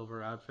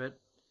silver outfit.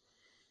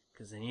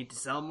 Because they need to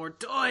sell more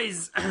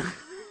toys.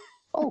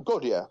 Oh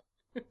god, yeah.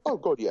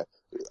 Oh yeah.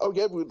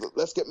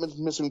 Let's get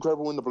Mr.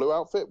 Incredible in the blue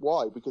outfit.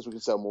 Why? Because we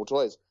can sell more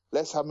toys.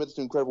 Let's have Mr.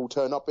 Incredible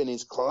turn up in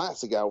his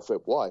classic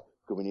outfit. Why?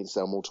 Because we need to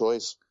sell more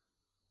toys.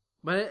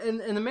 But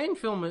in the main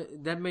film,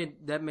 that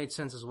made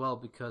sense as well,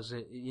 because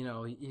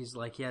he's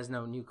like, he has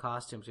no new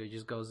costume, so he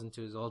just goes into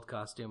his old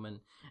costume,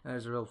 and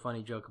there's a real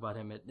funny joke about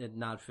him it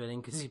not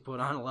fitting because he put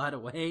on a lot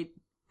of weight.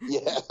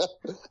 Yeah,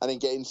 and then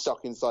getting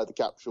stuck inside the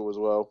capsule as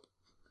well.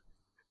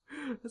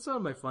 That's one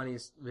of my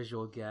funniest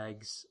visual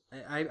gags.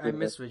 I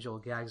miss visual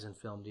gags in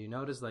film. Do you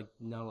notice like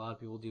not a lot of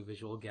people do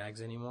visual gags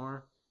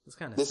anymore? It's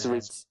kind of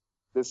sad.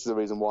 This is the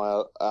reason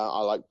why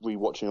I like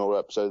rewatching all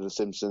episodes of The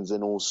Simpsons,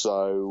 and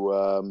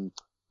also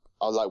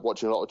I like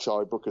watching a lot of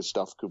Charlie Brooker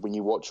stuff, because when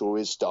you watch all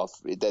his stuff,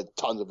 there's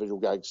tons of visual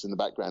gags in the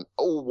background.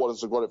 Oh,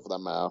 Wallace and Gromit for that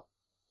matter.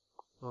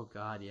 Oh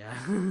God, yeah.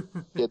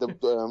 Yeah,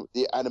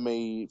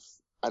 the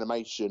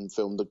animation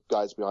film, the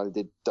guys behind it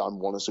did done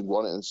Wallace and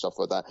Gromit and stuff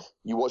like that.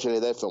 You watch any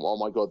of their film, oh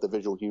my god, the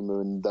visual humor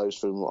in those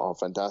films are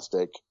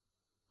fantastic.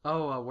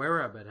 Oh, Were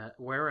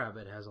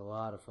Rabbit has a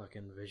lot of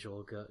fucking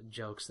visual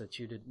jokes that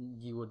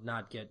you would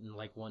not get in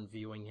like one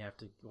viewing. You have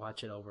to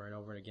watch it over and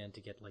over again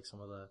to get like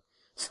some of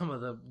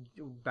the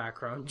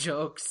background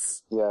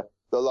jokes. Yeah,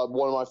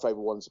 one of my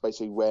favorite ones,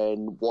 basically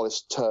when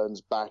Wallace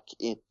turns back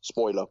in,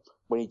 spoiler,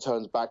 when he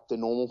turns back to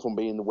normal from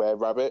being the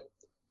Were-Rabbit,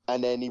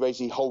 and then he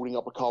basically holding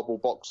up a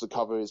cardboard box to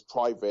cover his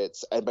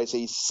privates, and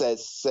basically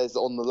says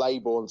on the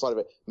label on the side of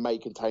it, may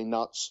contain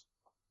nuts.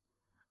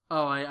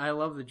 Oh, I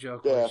love the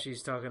joke where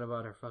she's talking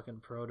about her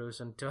fucking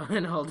produce and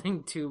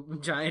holding two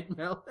giant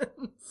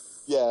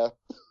melons. Yeah.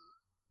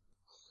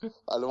 And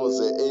what was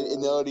it?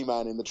 In the early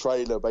man, in the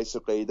trailer,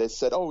 basically, they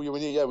said, "Oh, we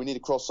need to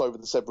cross over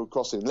the zebra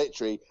crossing."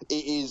 Literally,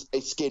 it is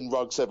a skin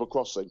rug zebra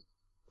crossing,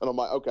 and I'm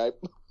like, okay,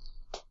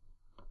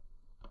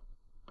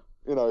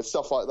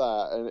 stuff like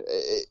that, and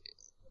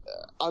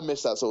I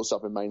miss that sort of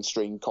stuff in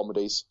mainstream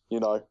comedies.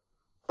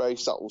 Very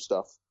subtle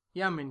stuff.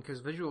 Yeah, I mean,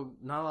 because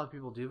not a lot of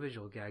people do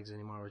visual gags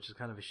anymore, which is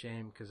kind of a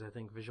shame. Because I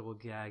think visual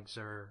gags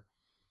are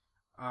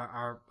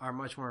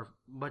much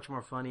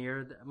more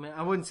funnier. I mean,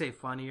 I wouldn't say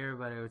funnier,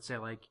 but I would say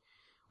like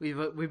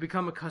we've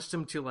become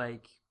accustomed to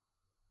like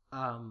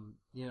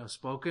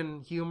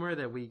spoken humor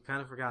that we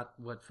kind of forgot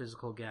what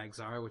physical gags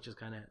are, which is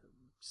kind of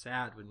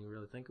sad when you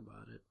really think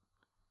about it.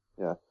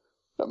 Yeah.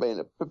 I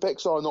mean,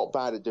 Pixar are not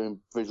bad at doing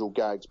visual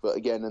gags, but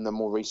again, in the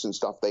more recent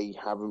stuff, they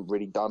haven't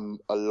really done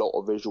a lot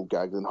of visual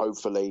gags, and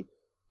hopefully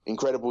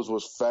Incredibles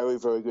was very,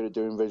 very good at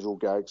doing visual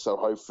gags, so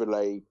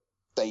hopefully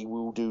they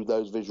will do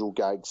those visual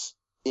gags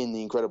in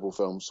the Incredible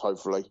films,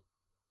 hopefully.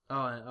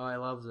 I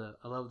love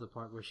the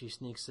part where she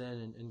sneaks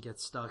in and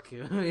gets stuck,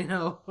 in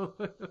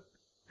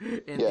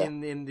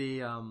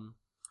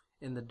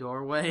the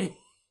doorway.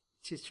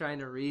 She's trying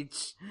to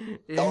reach.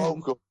 Oh,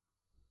 God.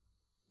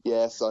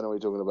 Yes, I know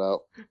what you're talking about.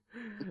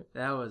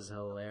 That was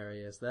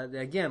hilarious. That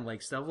again,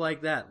 like stuff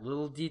like that,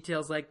 little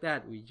details like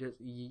that. We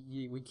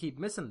keep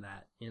missing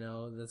that.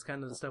 That's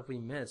kind of the stuff we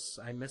miss.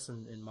 I miss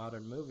in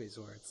modern movies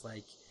where it's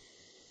like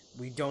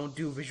we don't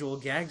do visual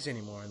gags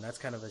anymore, and that's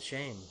kind of a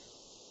shame.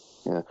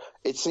 Yeah,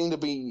 it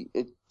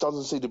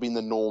doesn't seem to be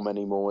the norm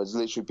anymore. It's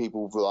literally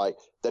people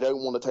they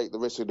don't want to take the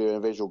risk of doing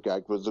a visual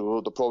gag. But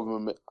the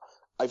problem,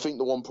 I think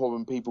the one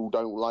problem people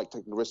don't like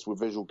taking the risk with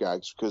visual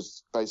gags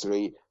because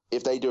basically,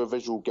 if they do a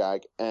visual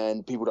gag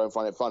and people don't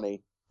find it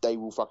funny, they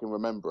will fucking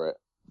remember it.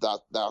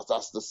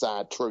 That's the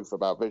sad truth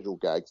about visual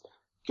gags.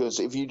 Because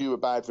if you do a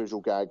bad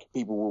visual gag,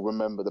 people will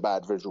remember the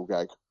bad visual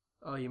gag.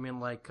 Oh, you mean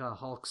like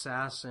Hulk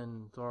sass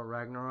in Thor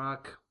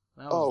Ragnarok?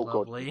 That was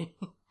lovely.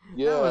 God.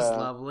 Yeah. That was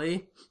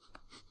lovely.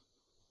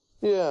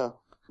 Yeah.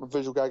 A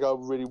visual gag I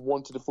really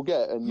wanted to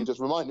forget, and you just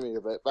reminded me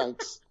of it.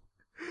 Thanks.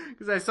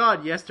 Because I saw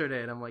it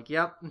yesterday, and I'm like,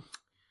 yep,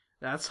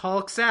 that's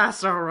Hulk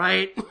sass, all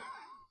right.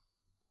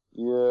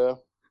 Yeah.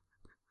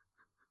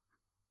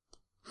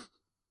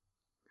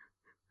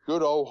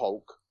 Good old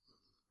Hulk.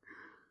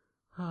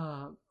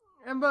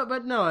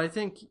 But no, I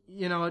think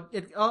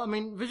I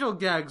mean, visual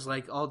gags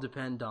all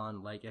depend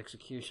on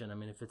execution. I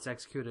mean, if it's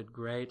executed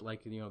great,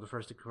 the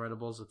first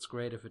Incredibles, it's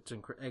great. If it's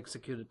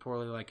executed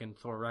poorly, like in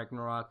Thor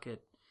Ragnarok,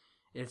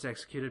 it's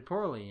executed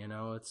poorly.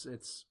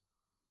 It's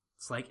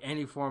like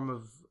any form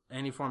of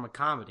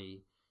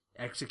comedy.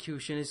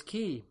 Execution is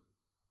key.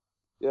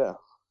 Yeah.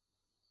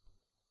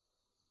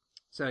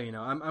 So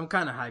I'm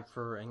kind of hyped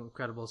for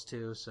Incredibles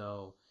 2.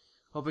 So.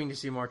 Hoping to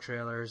see more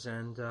trailers,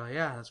 and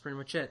that's pretty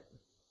much it.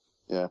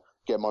 Yeah.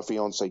 Again, my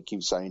fiance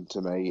keeps saying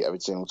to me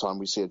every single time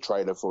we see a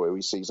trailer for it,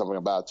 we see something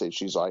about it,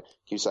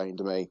 keeps saying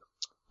to me,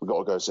 we've got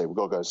to go see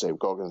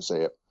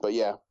it. But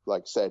yeah,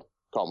 like I said,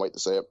 can't wait to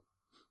see it.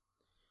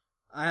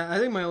 I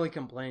think my only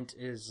complaint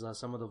is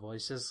some of the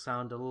voices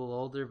sound a little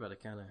older, but I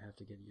kind of have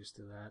to get used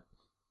to that.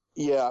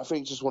 Yeah, I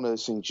think it's just one of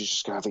those things you're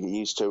just going to have to get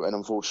used to, and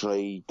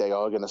unfortunately they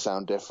are going to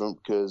sound different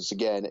because,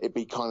 again, it'd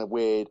be kind of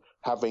weird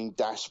having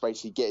Dash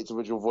basically get his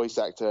original voice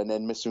actor and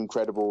then Mr.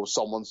 Incredible,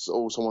 someone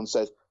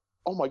says,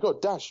 oh my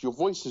God, Dash, your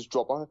voice has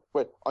dropped.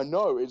 I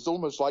know, it's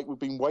almost like we've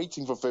been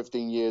waiting for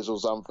 15 years or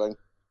something.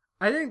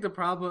 I think the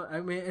problem, I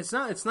mean, it's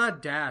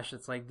not Dash,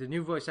 it's like the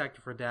new voice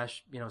actor for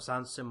Dash,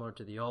 sounds similar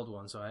to the old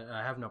one, so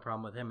I have no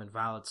problem with him, and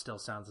Violet still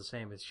sounds the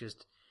same. It's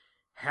just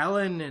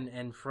Helen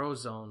and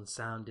Frozone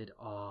sounded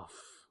off.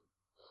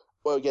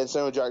 Well, again,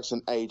 Samuel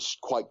Jackson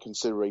aged quite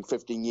considerably,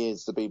 15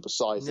 years to be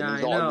precise. Yeah, and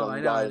he's not a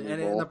young guy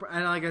anymore.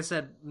 And like I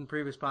said in the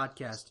previous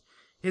podcast,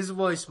 his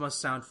voice must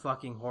sound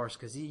fucking hoarse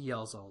because he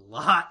yells a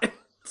lot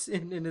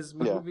in his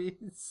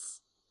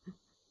movies. Yeah.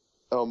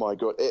 Oh my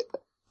God.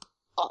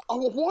 I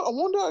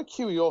wonder out of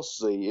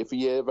curiosity if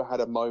he ever had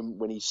a moment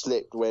when he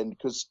slipped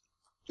because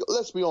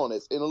let's be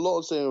honest, in a lot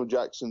of Samuel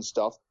Jackson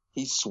stuff,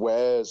 he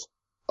swears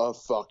a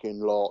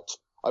fucking lot.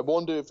 I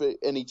wonder if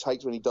any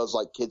takes when he does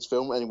kids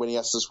film and when he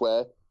has to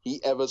swear, he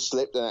ever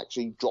slipped and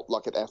actually dropped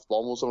an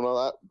F-bomb or something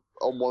like that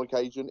on one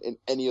occasion in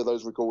any of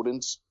those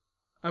recordings.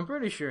 I'm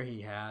pretty sure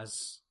he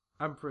has.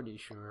 I'm pretty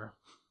sure.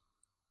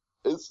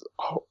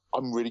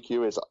 I'm really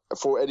curious.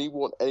 For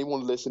anyone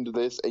listen to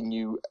this and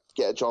you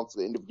get a chance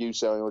to interview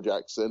Samuel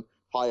Jackson,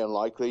 highly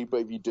unlikely,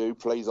 but if you do,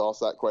 please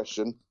ask that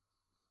question.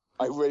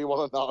 I really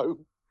want to know.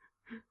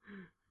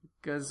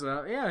 Because,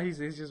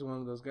 he's just one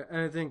of those guys.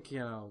 And I think,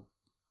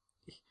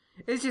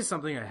 it's just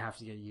something I have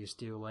to get used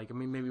to.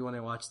 Maybe when I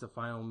watch the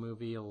final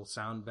movie, it'll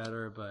sound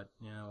better, but,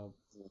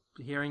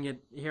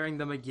 hearing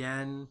them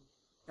again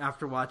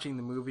after watching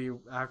the movie,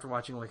 after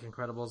watching,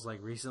 Incredibles,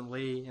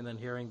 recently, and then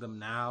hearing them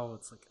now,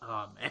 it's like,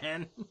 oh,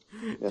 man.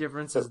 Yeah.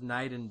 Difference is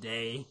night and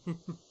day.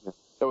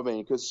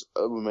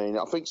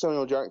 I think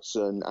Samuel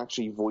Jackson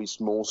actually voiced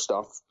more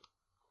stuff,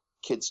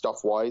 kid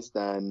stuff-wise,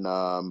 than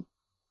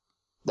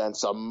than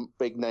some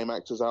big name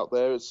actors out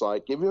there. It's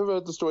like, have you ever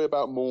heard the story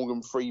about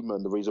Morgan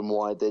Freeman, the reason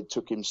why it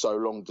took him so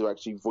long to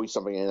actually voice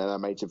something in an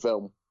animated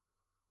film?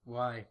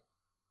 Why?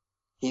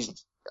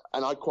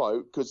 And I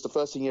quote, because the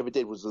first thing he ever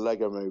did was the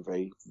Lego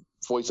movie,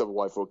 voiceover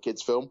wise for a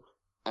kid's film,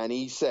 and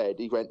he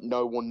went,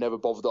 no one never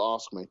bothered to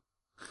ask me.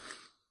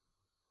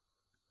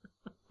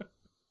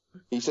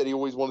 He said he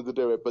always wanted to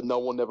do it, but no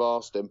one ever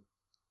asked him.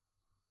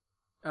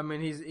 I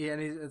mean,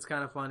 it's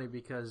kind of funny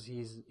because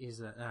he's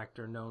an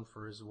actor known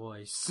for his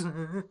voice.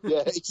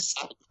 Yeah,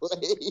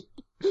 exactly.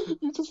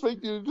 You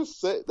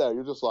just sit there,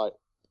 you're just like,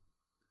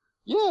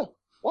 yeah,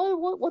 why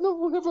no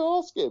one ever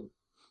ask him?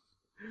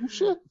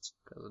 Shit.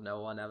 Because no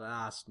one ever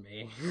asked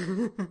me.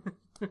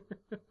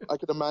 I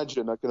can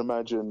imagine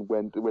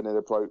when it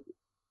approached,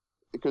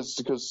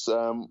 because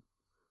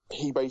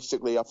he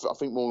basically, I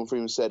think Morgan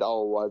Freeman said,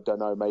 oh, I don't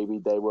know, maybe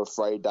they were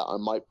afraid that I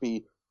might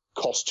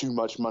cost too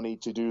much money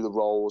to do the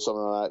role or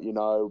something like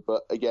that,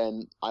 But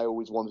again, I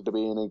always wanted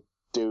to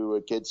do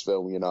a kids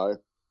film,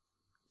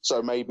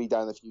 So maybe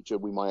down the future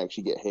we might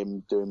actually get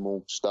him doing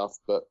more stuff,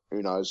 but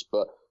who knows?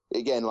 But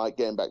again, like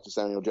getting back to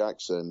Samuel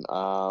Jackson,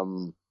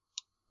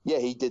 yeah,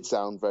 he did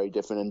sound very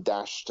different, and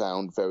Dash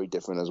sound very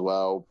different as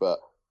well. But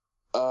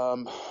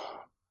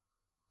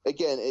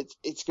again,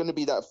 it's going to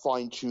be that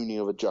fine tuning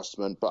of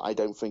adjustment, but I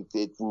don't think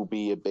it will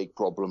be a big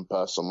problem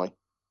personally.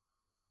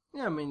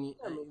 Yeah, I mean,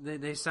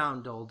 they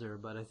sound older,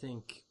 but I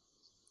think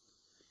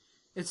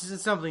it's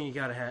something you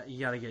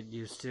gotta get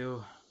used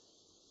to.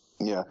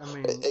 Yeah, I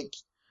mean,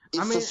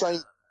 the same.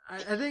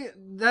 I think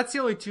that's the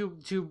only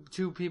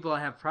two people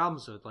I have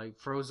problems with, like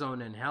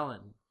Frozone and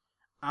Helen.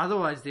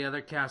 Otherwise, the other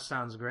cast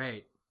sounds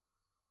great.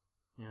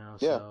 Yeah.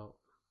 So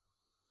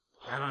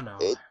I don't know.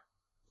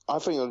 I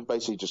think I'm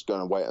basically just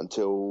going to wait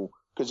until,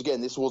 because again,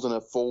 this wasn't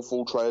a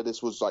full trailer.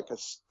 This was like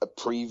a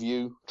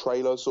preview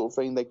trailer sort of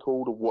thing they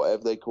called, or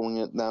whatever they're calling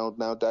it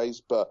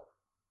nowadays. But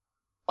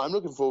I'm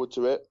looking forward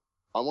to it.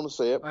 I want to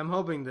see it. I'm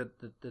hoping that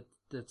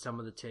some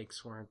of the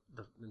takes weren't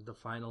the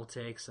final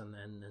takes, and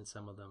then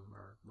some of them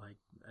are like,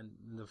 and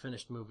the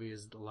finished movie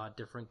is a lot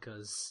different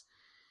because,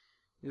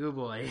 oh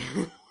boy.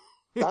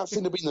 That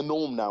seems to be the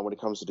norm now when it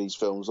comes to these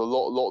films. A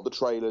lot of the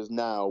trailers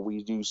now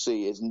we do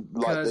see is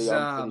like the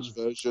unfinished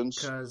versions.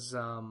 Because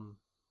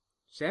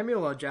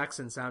Samuel L.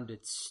 Jackson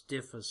sounded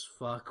stiff as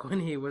fuck when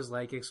he was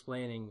like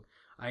explaining,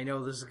 I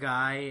know this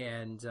guy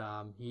and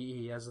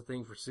he has a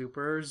thing for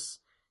supers.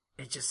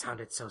 It just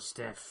sounded so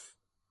stiff.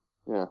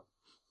 Yeah.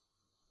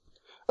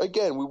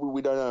 Again,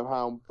 we don't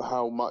know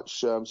how much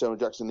Samuel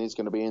Jackson is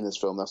going to be in this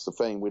film. That's the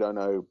thing. We don't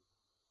know.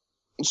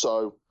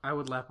 So I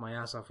would laugh my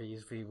ass off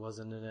if he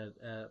wasn't in it.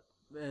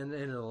 In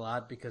it a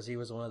lot, because he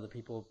was one of the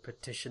people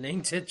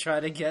petitioning to try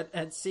to get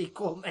a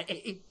sequel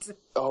made.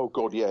 Oh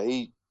god, yeah,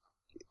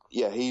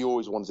 he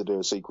always wanted to do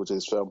a sequel to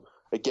this film.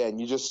 Again,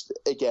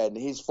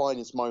 his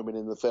finest moment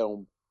in the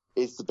film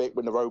is the bit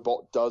when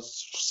the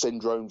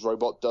Syndrome's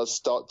robot does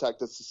start attack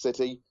the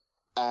city,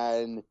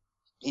 and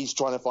he's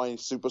trying to find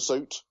his super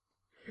suit.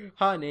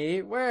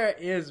 Honey, where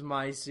is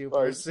my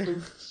super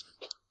suit?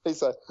 He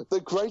said,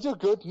 the greater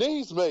good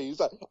needs me. He's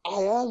like,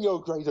 I am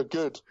your greater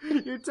good.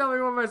 You tell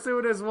me what my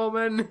suit is,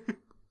 woman.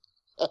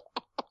 I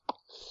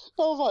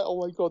was like,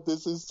 oh my god,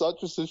 this is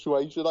such a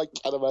situation I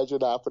can't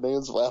imagine happening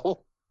as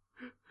well.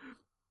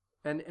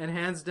 And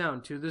hands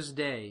down, to this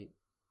day,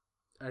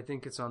 I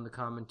think it's on the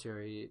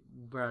commentary.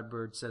 Brad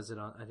Bird says it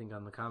on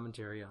the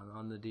commentary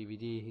on the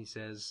DVD. He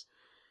says,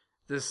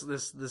 this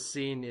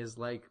scene is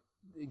like,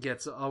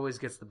 always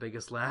gets the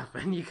biggest laugh,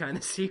 and you kind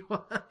of see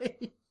why.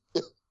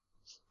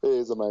 It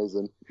is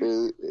amazing.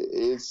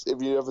 It's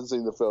if you haven't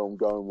seen the film,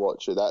 go and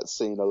watch it. That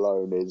scene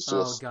alone is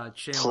just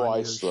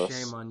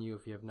priceless. Shame on you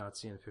if you have not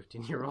seen a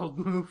 15-year-old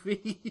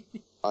movie.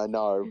 I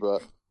know,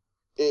 but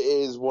it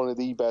is one of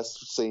the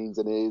best scenes,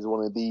 and it is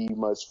one of the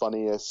most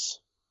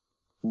funniest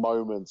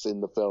moments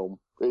in the film.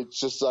 It's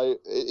just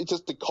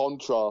the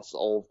contrast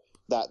of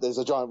that. There's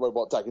a giant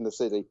robot attacking the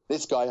city.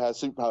 This guy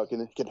has superpower,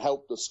 can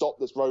help to stop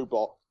this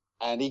robot,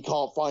 and he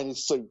can't find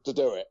his suit to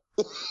do it.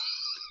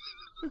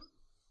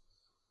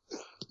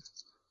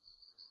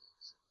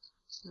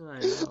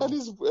 And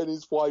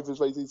his wife is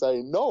basically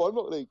saying, no, I'm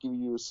not going to give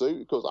you a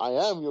suit because I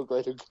am your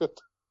greater good.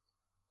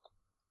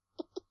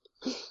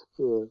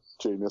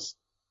 Genius.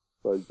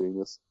 Very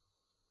genius.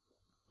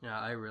 Yeah,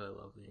 I really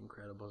love The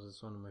Incredibles.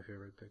 It's one of my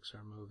favorite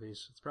Pixar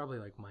movies. It's probably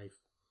like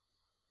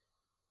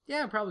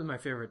probably my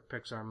favorite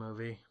Pixar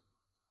movie.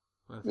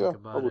 When I think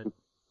about it.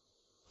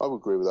 I would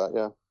agree with that,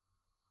 yeah.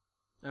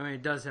 I mean,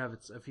 it does have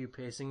a few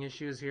pacing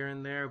issues here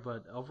and there,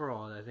 but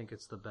overall, I think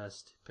it's the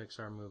best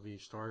Pixar movie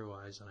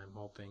story-wise, and I'm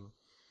hoping...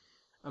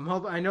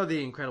 I know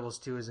The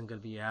Incredibles 2 isn't going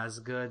to be as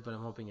good, but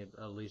I'm hoping it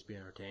at least be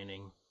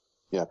entertaining.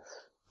 Yeah.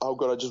 Oh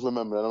god, I just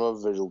remembered another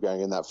visual gag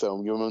in that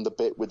film. You remember the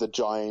bit with the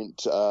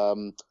giant,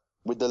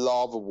 with the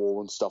lava wall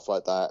and stuff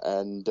like that,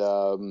 and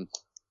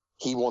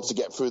he wants to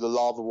get through the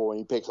lava wall, and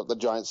he picks up the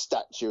giant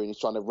statue, and he's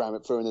trying to ram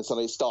it through, and then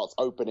suddenly it starts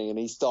opening, and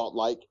he starts,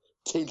 like,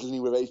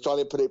 tinkling with it. He's trying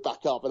to put it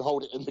back up and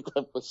hold it in the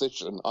correct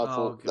position. I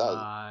thought,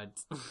 God.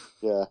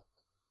 yeah.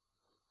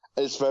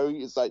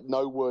 It's like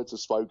no words are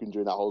spoken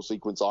during that whole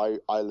sequence.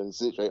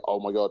 Island's literally, oh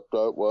my god,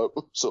 work.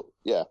 So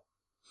yeah,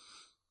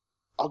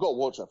 I've got to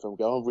watch that film.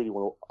 I really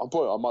want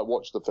to. I might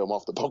watch the film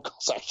after the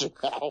podcast actually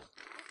now.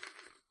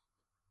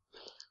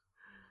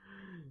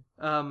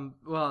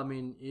 Well, I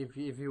mean, if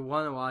you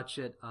want to watch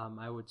it,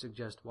 I would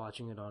suggest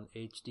watching it on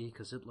HD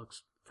because it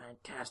looks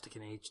fantastic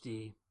in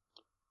HD.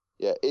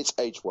 Yeah, it's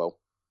aged well.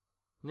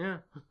 Yeah.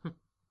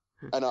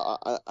 And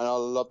I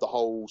love the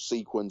whole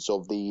sequence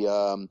of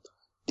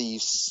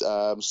these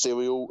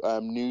serial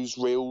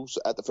newsreels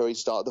at the very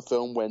start of the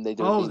film when they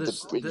do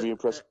the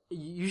impression.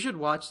 You should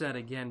watch that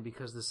again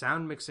because the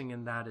sound mixing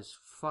in that is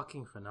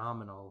fucking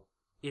phenomenal.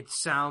 It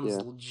sounds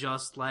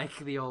just like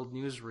the old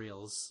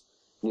newsreels.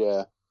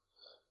 Yeah.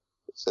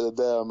 So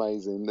they're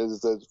amazing.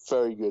 There's a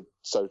very good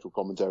social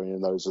commentary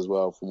in those as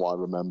well, from what I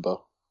remember.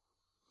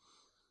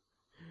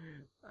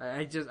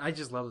 I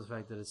just love the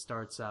fact that it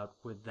starts out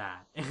with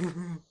that.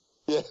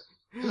 Yeah.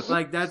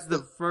 Like, that's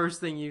the first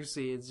thing you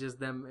see. It's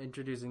just them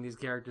introducing these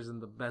characters in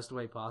the best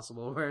way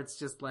possible, where it's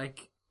just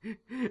like,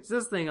 is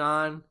this thing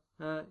on?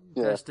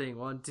 Testing,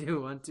 1,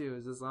 2, 1, 2.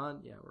 Is this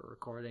on? Yeah, we're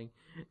recording.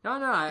 No,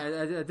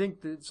 I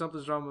think that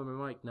something's wrong with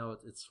my mic. No,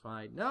 it's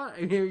fine. No, are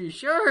you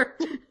sure?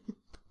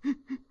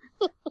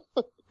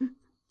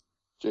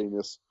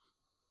 Genius.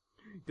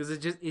 Because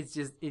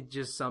it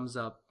just sums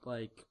up,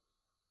 like,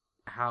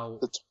 how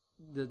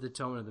the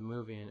tone of the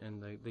movie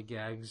and the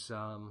gags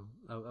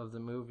of the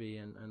movie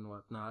and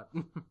whatnot.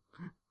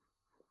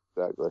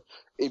 Exactly.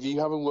 If you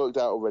haven't worked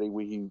out already,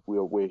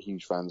 we're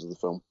huge fans of the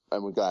film,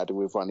 and we're glad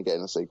we're finally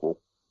getting a sequel.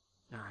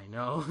 I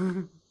know.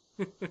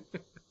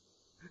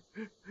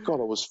 God,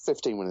 I was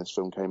 15 when this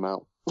film came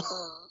out.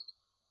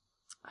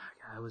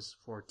 I was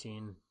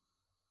 14.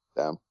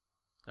 Damn.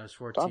 I was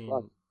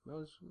 14.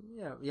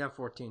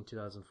 14,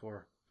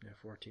 2004. Yeah,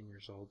 14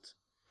 years old.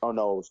 Oh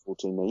no, I was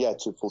 14 then. Yeah,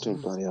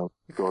 14. Yeah,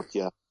 God,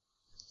 yeah.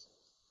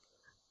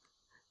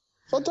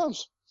 Fun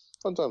times.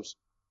 I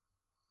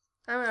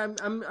kind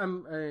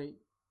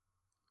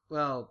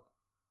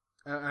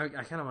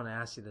of want to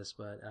ask you this,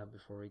 but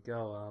before we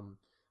go,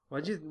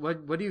 what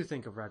do you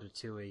think of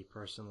Ratatouille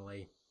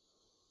personally?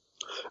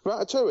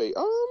 Ratatouille,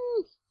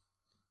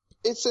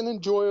 it's an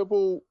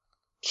enjoyable,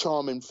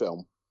 charming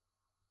film.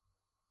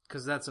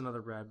 Because that's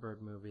another Brad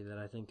Bird movie that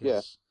I think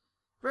is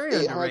very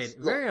underrated.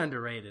 Very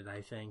underrated,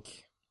 I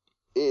think.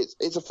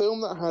 It's a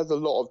film that has a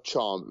lot of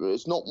charm.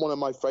 It's not one of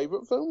my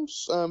favorite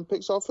films,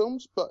 Pixar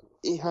films, but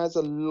it has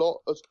a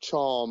lot of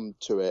charm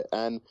to it,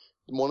 and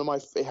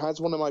it has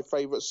one of my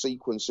favorite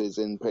sequences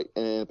in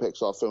a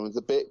Pixar film. It's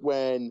the bit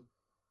when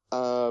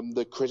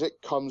the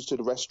critic comes to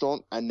the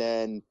restaurant, and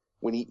then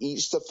when he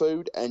eats the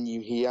food, and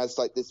he has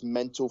like this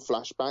mental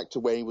flashback to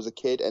when he was a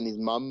kid, and his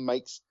mum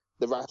makes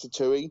the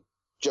ratatouille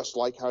just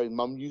like how his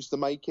mum used to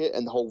make it,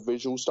 and the whole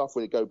visual stuff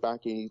when it go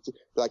back and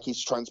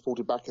he's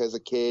transported back as a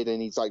kid and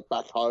he's like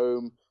back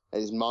home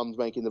and his mum's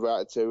making the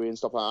ratatouille and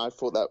stuff like that. I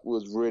thought that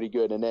was really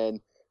good. And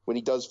then when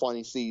he does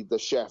finally see the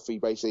chef,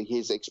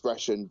 his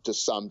expression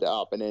just summed it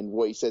up. And then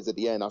what he says at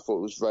the end, I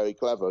thought was very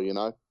clever, you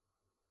know?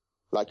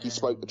 Like he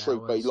spoke the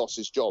truth, but he lost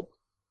his job.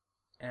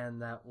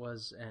 And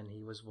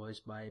he was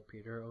voiced by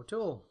Peter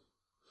O'Toole.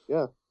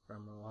 Yeah.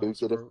 From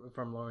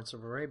Lawrence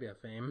of Arabia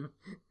fame.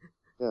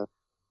 Yeah.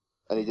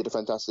 And he did a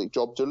fantastic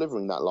job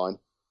delivering that line.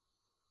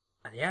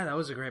 Yeah, that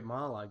was a great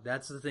monologue.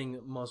 That's the thing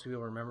most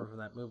people remember from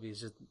that movie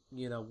is just,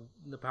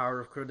 the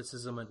power of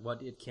criticism and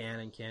what it can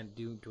and can't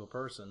do to a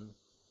person.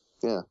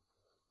 Yeah.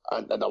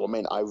 And I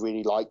mean, I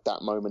really liked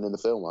that moment in the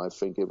film. I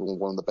think it was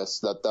one of the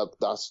best.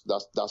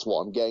 That's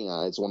what I'm getting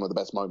at. It's one of the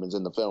best moments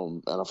in the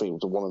film, and I think it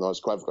was one of the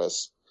most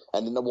cleverest.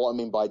 And then what I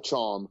mean by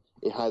charm,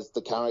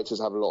 the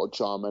characters have a lot of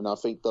charm, and I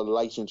think the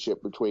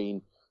relationship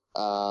between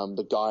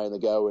the guy and the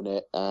girl in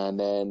it, and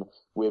then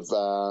with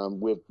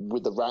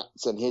the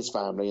rats and his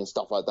family and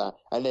stuff like that.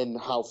 And then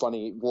how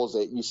funny was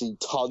it? You see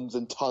tons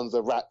and tons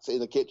of rats in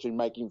the kitchen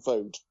making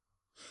food,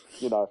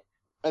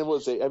 And what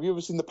was it? Have you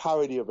ever seen the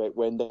parody of it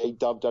when they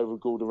dubbed over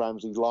Gordon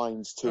Ramsay's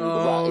lines to the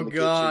rat in the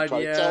kitchen? Oh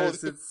God,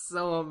 yes, it's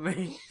so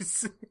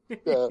amazing.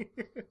 Yeah.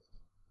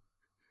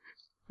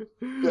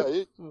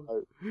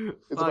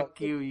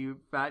 Fuck you, you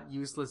fat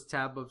useless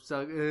tab of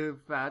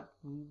fat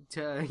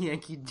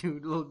Yankee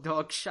Doodle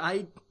dog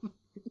shite.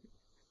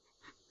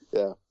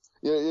 Yeah,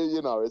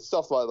 it's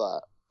stuff like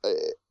that.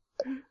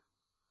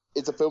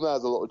 It's a film that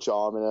has a lot of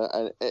charm,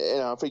 and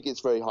I think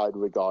it's very highly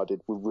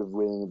regarded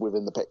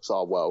within the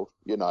Pixar world.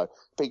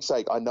 Pig's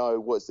sake, I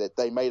know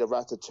they made a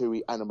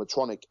Ratatouille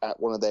animatronic at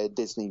one of their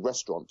Disney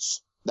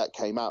restaurants that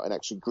came out and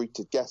actually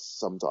greeted guests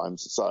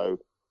sometimes. So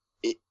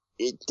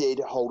it did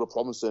hold a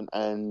promise,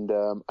 and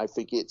I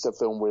think it's a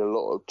film with a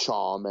lot of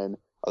charm and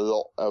a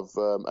lot of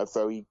a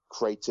very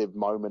creative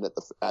moment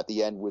at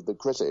the end with the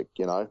critic.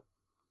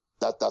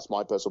 That's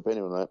my personal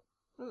opinion on it.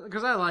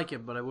 Because I like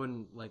it, but I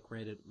wouldn't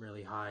rate it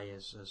really high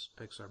as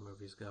Pixar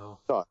movies go.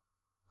 No,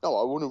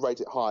 I wouldn't rate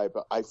it high.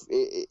 But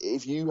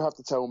if you have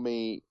to tell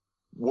me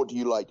what do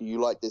you like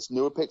this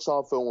newer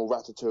Pixar film or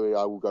Ratatouille?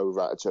 I will go with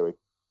Ratatouille.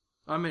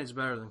 I mean, it's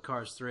better than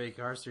Cars 3.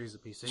 Cars 3 is a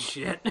piece of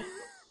shit.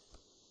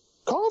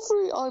 Cars Cars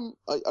 3,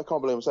 I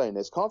can't believe I'm saying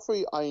this. Cars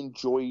 3 I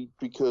enjoyed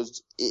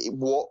because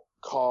what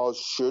Cars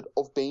should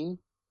have been,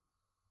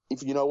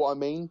 if you know what I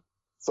mean,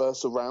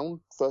 first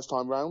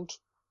time round.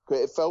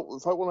 It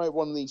felt like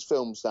one of these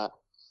films that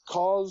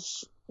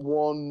Cars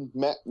 1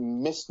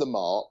 missed the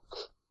mark.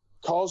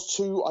 Cars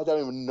 2, I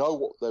don't even know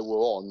what they were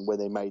on when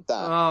they made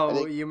that.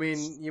 Oh, you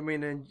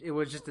mean it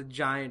was just a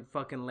giant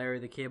fucking Larry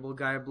the Cable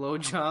Guy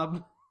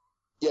blowjob?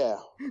 Yeah,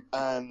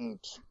 and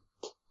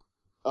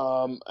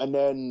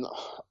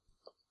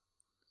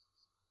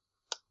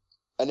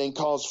then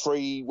Cars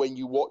 3, when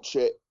you watch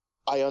it,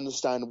 I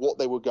understand what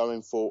they were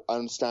going for. I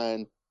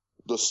understand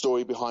the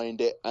story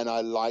behind it, and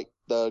I like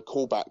the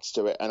callbacks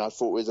to it. And I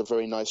thought it was a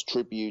very nice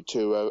tribute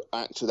to an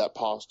actor that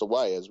passed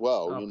away as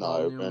well. Paul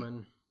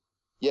Newman.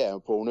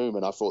 Paul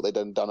Newman. I thought they'd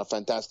done a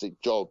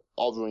fantastic job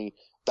honoring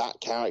that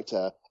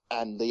character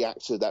and the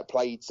actor that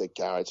played the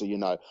character.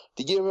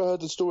 Did you ever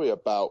heard the story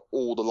about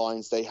all the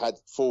lines they had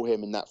for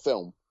him in that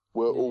film?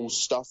 Were all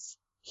stuff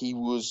he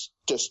was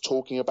just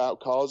talking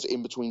about Cars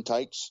in between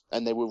takes,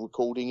 and they were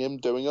recording him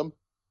doing them.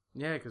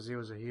 Yeah, because he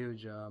was a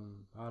huge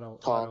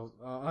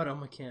auto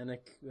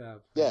mechanic. And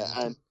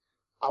I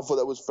thought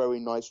that was very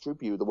nice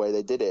tribute the way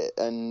they did it,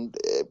 and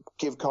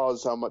give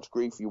Cars how much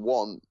grief you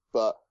want,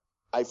 but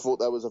I thought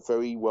that was a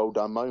very well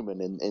done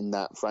moment in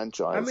that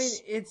franchise. I mean,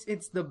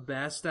 it's the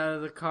best out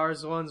of the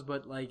Cars ones,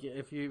 but like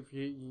if you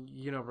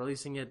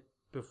releasing it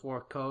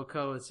before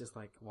Coco, it's just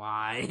like,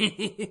 why?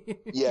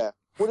 Yeah.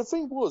 Well, the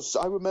thing was,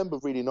 I remember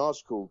reading an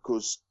article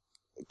because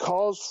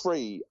Cars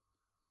 3,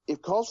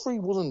 if Cars 3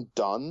 wasn't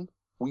done,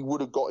 we would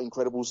have got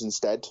Incredibles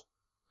instead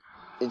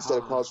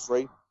of Cars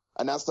 3.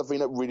 And that's the thing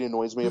that really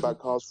annoys me about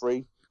Cars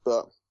 3.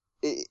 But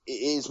it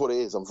is what it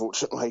is,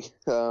 unfortunately.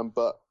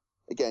 But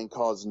again,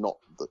 Cars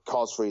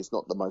 3 is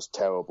not the most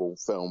terrible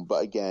film.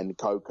 But again,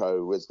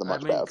 Coco is the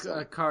much better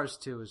film. Cars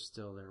 2 is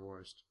still their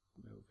worst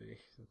movie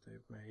that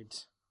they've made.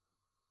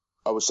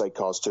 I would say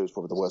Cars 2 is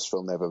probably the worst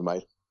film they've ever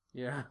made.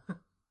 Yeah.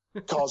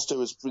 Cars 2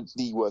 is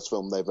the worst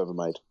film they've ever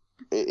made.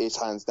 It's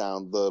hands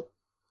down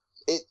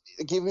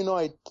give you an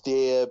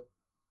idea,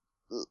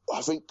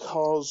 I think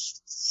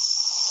Cars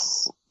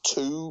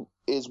 2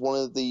 is one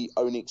of the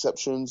only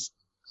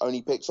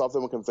Pixar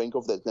film I can think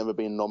of that's never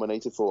been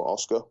nominated for an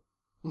Oscar.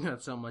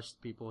 That's how much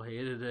people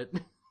hated it.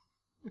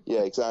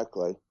 Yeah,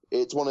 exactly.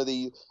 It's one of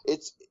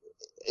it's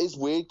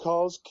weird.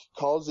 Cars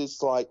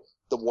is like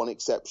the one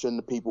exception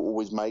that people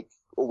always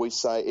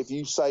say. If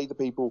you say to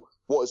people,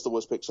 what is the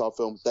worst Pixar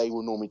film? They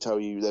will normally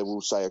they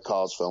will say a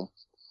Cars film.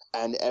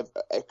 And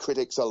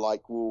critics are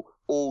like, will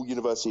all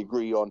universally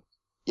agree on,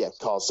 yeah,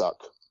 Cars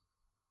suck.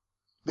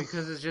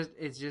 Because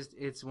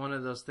it's one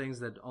of those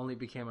things that only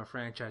became a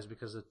franchise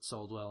because it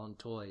sold well in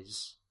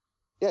toys.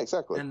 Yeah,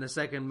 exactly. And the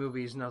second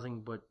movie is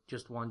nothing but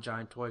just one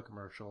giant toy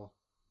commercial.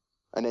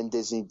 And then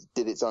Disney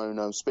did its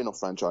own spin-off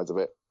franchise of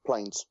it,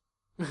 Planes.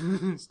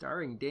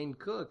 Starring Dane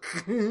Cook.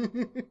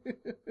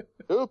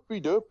 Derpy,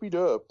 derpy,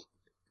 derp.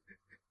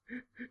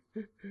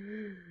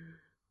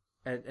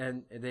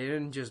 And they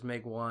didn't just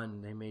make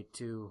one, they made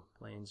 2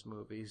 Planes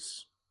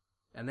movies.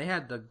 And they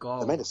had the goal.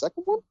 They made a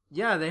second one?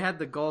 Yeah, they had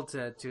the goal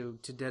to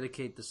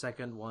dedicate the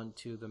second one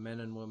to the men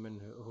and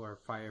women who are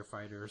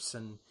firefighters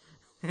and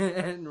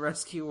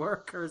rescue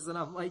workers, and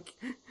I'm like,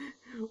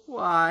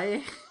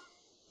 why?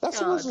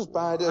 That's almost as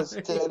bad as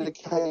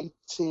dedicating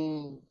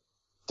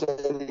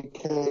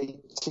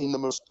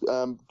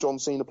John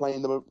Cena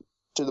playing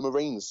to the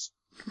Marines.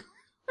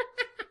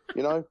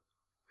 You know?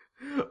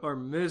 Or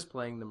Miz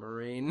playing the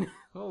Marine.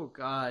 Oh,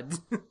 God.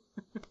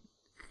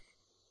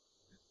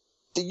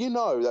 Did you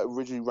know that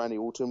originally Randy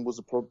Orton was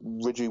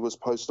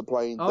supposed to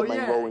play the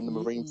main role in the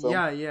Marine film?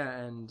 Yeah,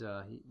 and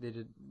they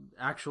did.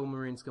 Actual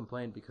Marines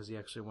complained because he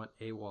actually went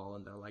AWOL,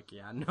 and they're like,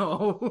 "Yeah,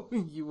 no,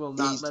 you will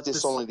not let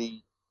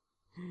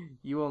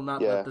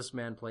this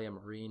man play a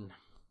Marine."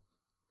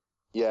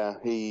 Yeah,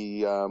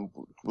 he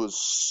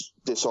was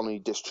dishonorably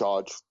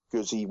discharged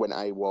because he went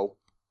AWOL.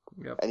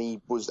 Yep. And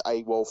he was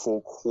AWOL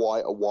for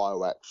quite a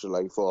while,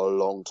 actually, for a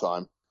long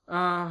time.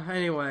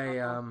 Anyway,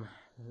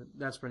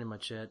 that's pretty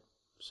much it.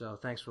 So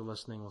thanks for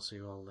listening. We'll see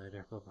you all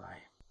later.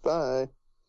 Bye-bye. Bye.